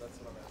guess that's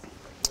what I'm asking.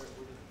 Like, where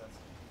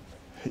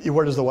does the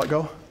Where does the what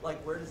go?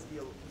 Like, where does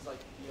the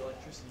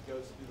electricity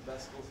goes through the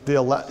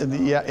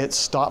vesicles? Yeah, it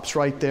stops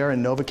right there,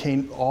 and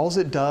Novocaine, all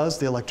it does,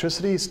 the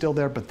electricity is still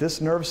there, but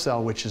this nerve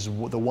cell, which is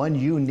the one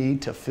you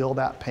need to feel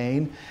that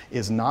pain,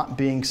 is not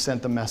being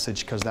sent the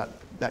message because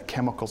that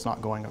chemical's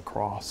not going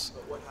across.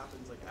 But what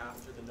happens like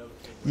after the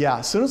Novocaine? Yeah,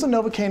 as soon as the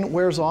Novocaine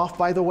wears off,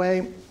 by the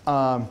way,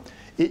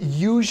 it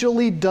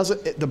usually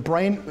doesn't, the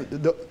brain,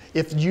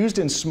 if used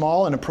in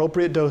small and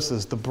appropriate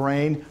doses, the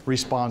brain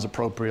responds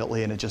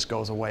appropriately and it just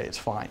goes away, it's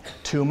fine.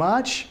 Too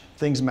much,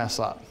 things mess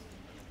up.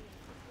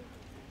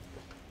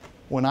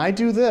 When I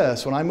do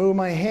this, when I move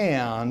my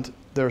hand,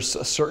 there's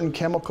a certain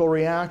chemical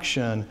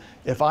reaction.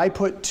 If I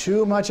put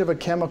too much of a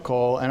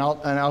chemical, and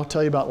I'll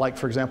tell you about, like,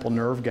 for example,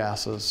 nerve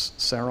gases,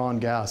 sarin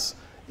gas,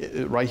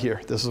 right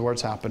here, this is where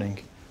it's happening.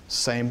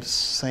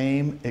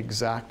 Same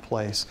exact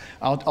place.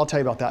 I'll tell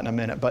you about that in a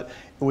minute. But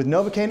with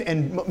Novocaine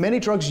and many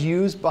drugs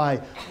used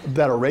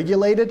that are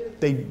regulated,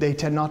 they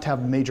tend not to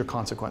have major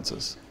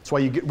consequences. That's why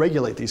you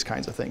regulate these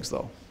kinds of things,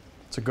 though.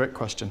 It's a great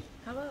question.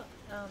 How about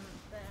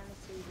the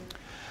anesthesia?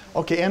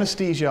 Okay,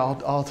 anesthesia,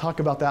 I'll talk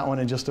about that one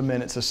in just a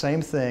minute. It's the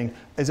same thing.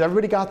 Has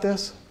everybody got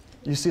this?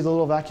 You see the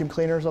little vacuum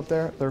cleaners up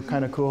there? They're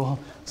kind of cool.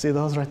 See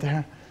those right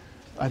there?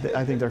 I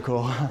think they're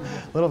cool.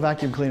 Little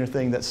vacuum cleaner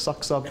thing that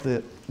sucks up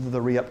the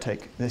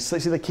reuptake.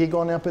 See the key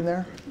going up in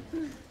there?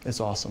 It's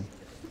awesome.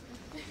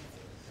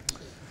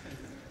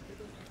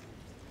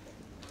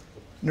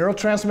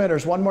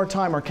 Neurotransmitters, one more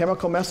time, are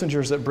chemical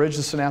messengers that bridge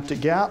the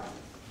synaptic gap.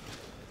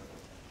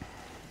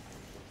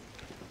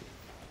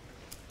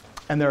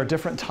 And there are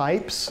different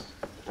types.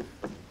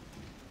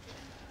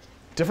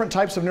 Different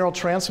types of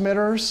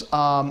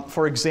neurotransmitters.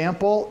 For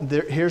example,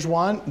 here's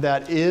one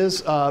that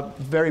is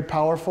very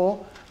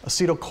powerful.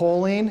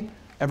 Acetylcholine,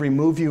 every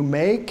move you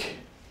make,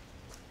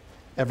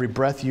 every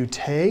breath you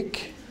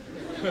take.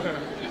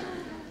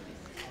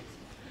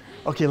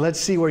 Okay, let's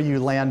see where you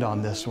land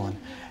on this one.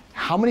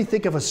 How many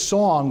think of a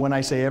song when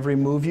I say every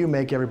move you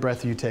make, every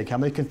breath you take? How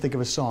many can think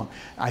of a song?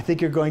 I think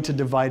you're going to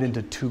divide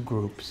into two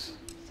groups.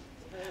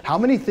 How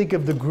many think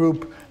of the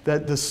group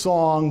that the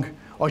song,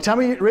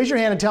 raise your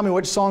hand and tell me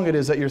which song it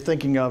is that you're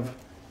thinking of.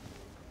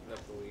 The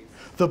Police.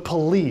 The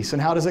Police,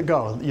 and how does it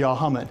go? Y'all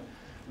hum it.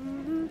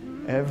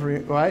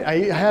 Right? I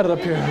had it up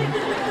here.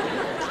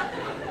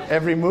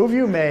 Every move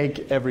you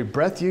make, every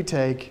breath you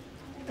take,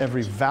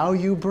 every vow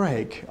you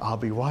break, I'll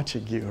be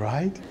watching you,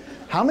 right?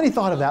 How many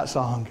thought of that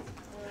song?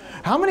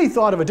 How many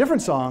thought of a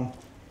different song?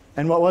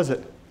 And what was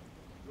it?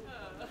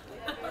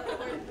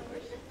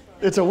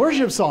 It's a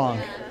worship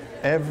song.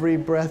 Every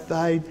breath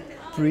I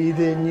breathe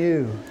in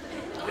you.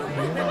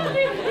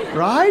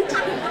 Right?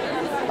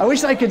 I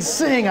wish I could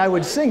sing. I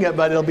would sing it,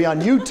 but it'll be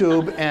on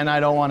YouTube, and I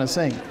don't want to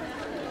sing.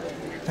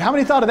 How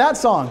many thought of that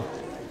song?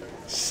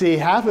 See,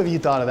 half of you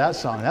thought of that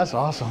song. That's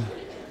awesome.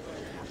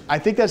 I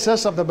think that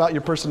says something about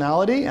your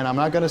personality, and I'm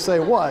not going to say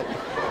what.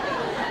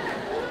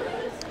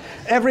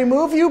 Every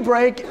move you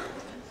break,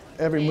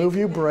 every move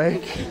you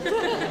break,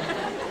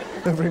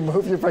 every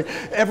move you break,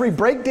 every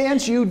break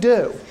dance you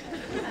do.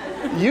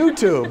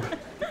 YouTube.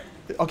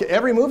 Okay,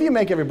 every move you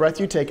make, every breath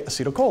you take,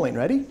 acetylcholine.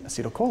 Ready?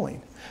 Acetylcholine.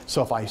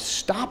 So if I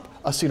stop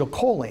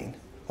acetylcholine,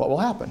 what will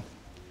happen?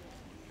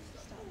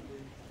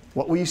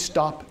 What will you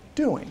stop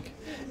doing?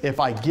 If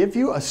I give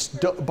you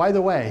by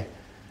the way,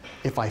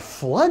 if I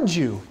flood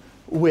you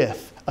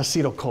with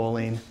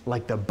acetylcholine,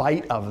 like the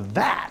bite of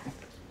that,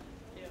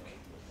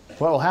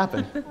 what will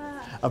happen?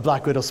 A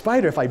black widow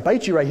spider, if I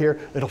bite you right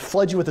here, it'll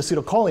flood you with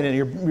acetylcholine and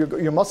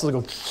your muscles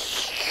will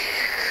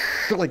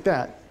go like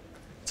that.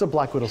 It's a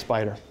black widow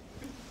spider.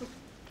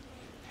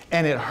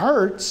 And it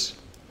hurts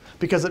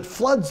because it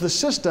floods the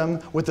system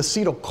with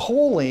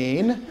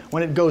acetylcholine.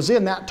 When it goes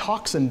in, that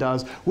toxin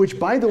does, which,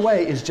 by the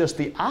way, is just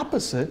the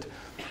opposite.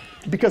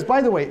 Because,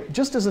 by the way,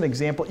 just as an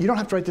example, you don't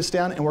have to write this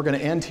down, and we're going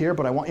to end here,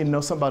 but I want you to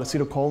know something about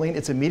acetylcholine.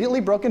 It's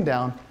immediately broken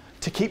down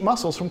to keep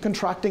muscles from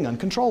contracting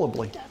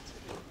uncontrollably.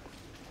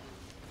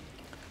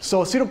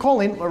 So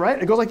acetylcholine,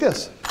 right, it goes like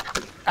this.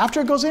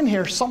 After it goes in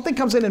here, something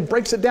comes in and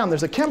breaks it down.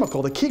 There's a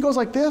chemical. The key goes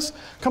like this,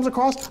 comes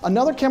across.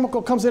 Another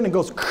chemical comes in and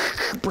goes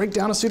break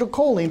down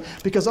acetylcholine,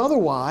 because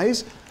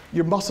otherwise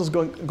your muscles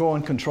go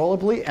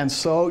uncontrollably. And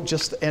so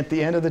just at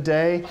the end of the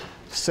day,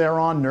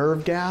 seron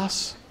nerve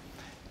gas,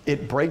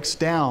 it breaks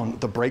down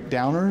the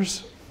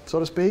breakdowners, so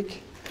to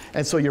speak.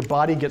 And so your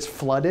body gets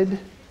flooded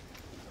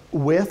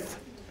with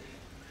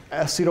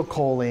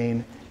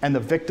acetylcholine, and the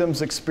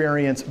victims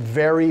experience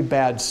very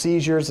bad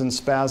seizures and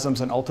spasms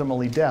and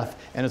ultimately death.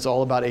 And it's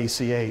all about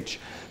ACH.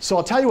 So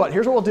I'll tell you what,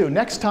 here's what we'll do.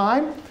 Next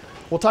time,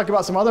 we'll talk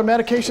about some other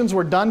medications.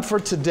 We're done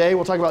for today.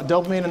 We'll talk about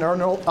dopamine and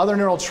other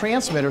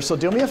neurotransmitters. So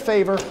do me a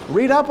favor,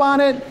 read up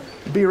on it,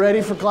 be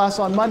ready for class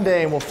on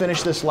Monday, and we'll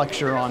finish this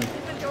lecture on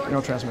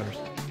neurotransmitters.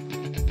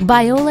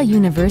 Biola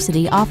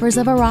University offers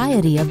a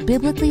variety of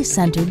biblically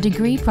centered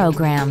degree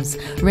programs,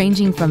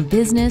 ranging from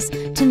business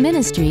to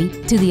ministry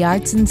to the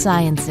arts and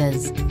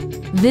sciences.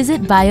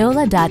 Visit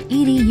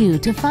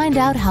biola.edu to find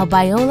out how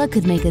Biola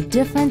could make a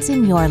difference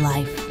in your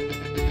life.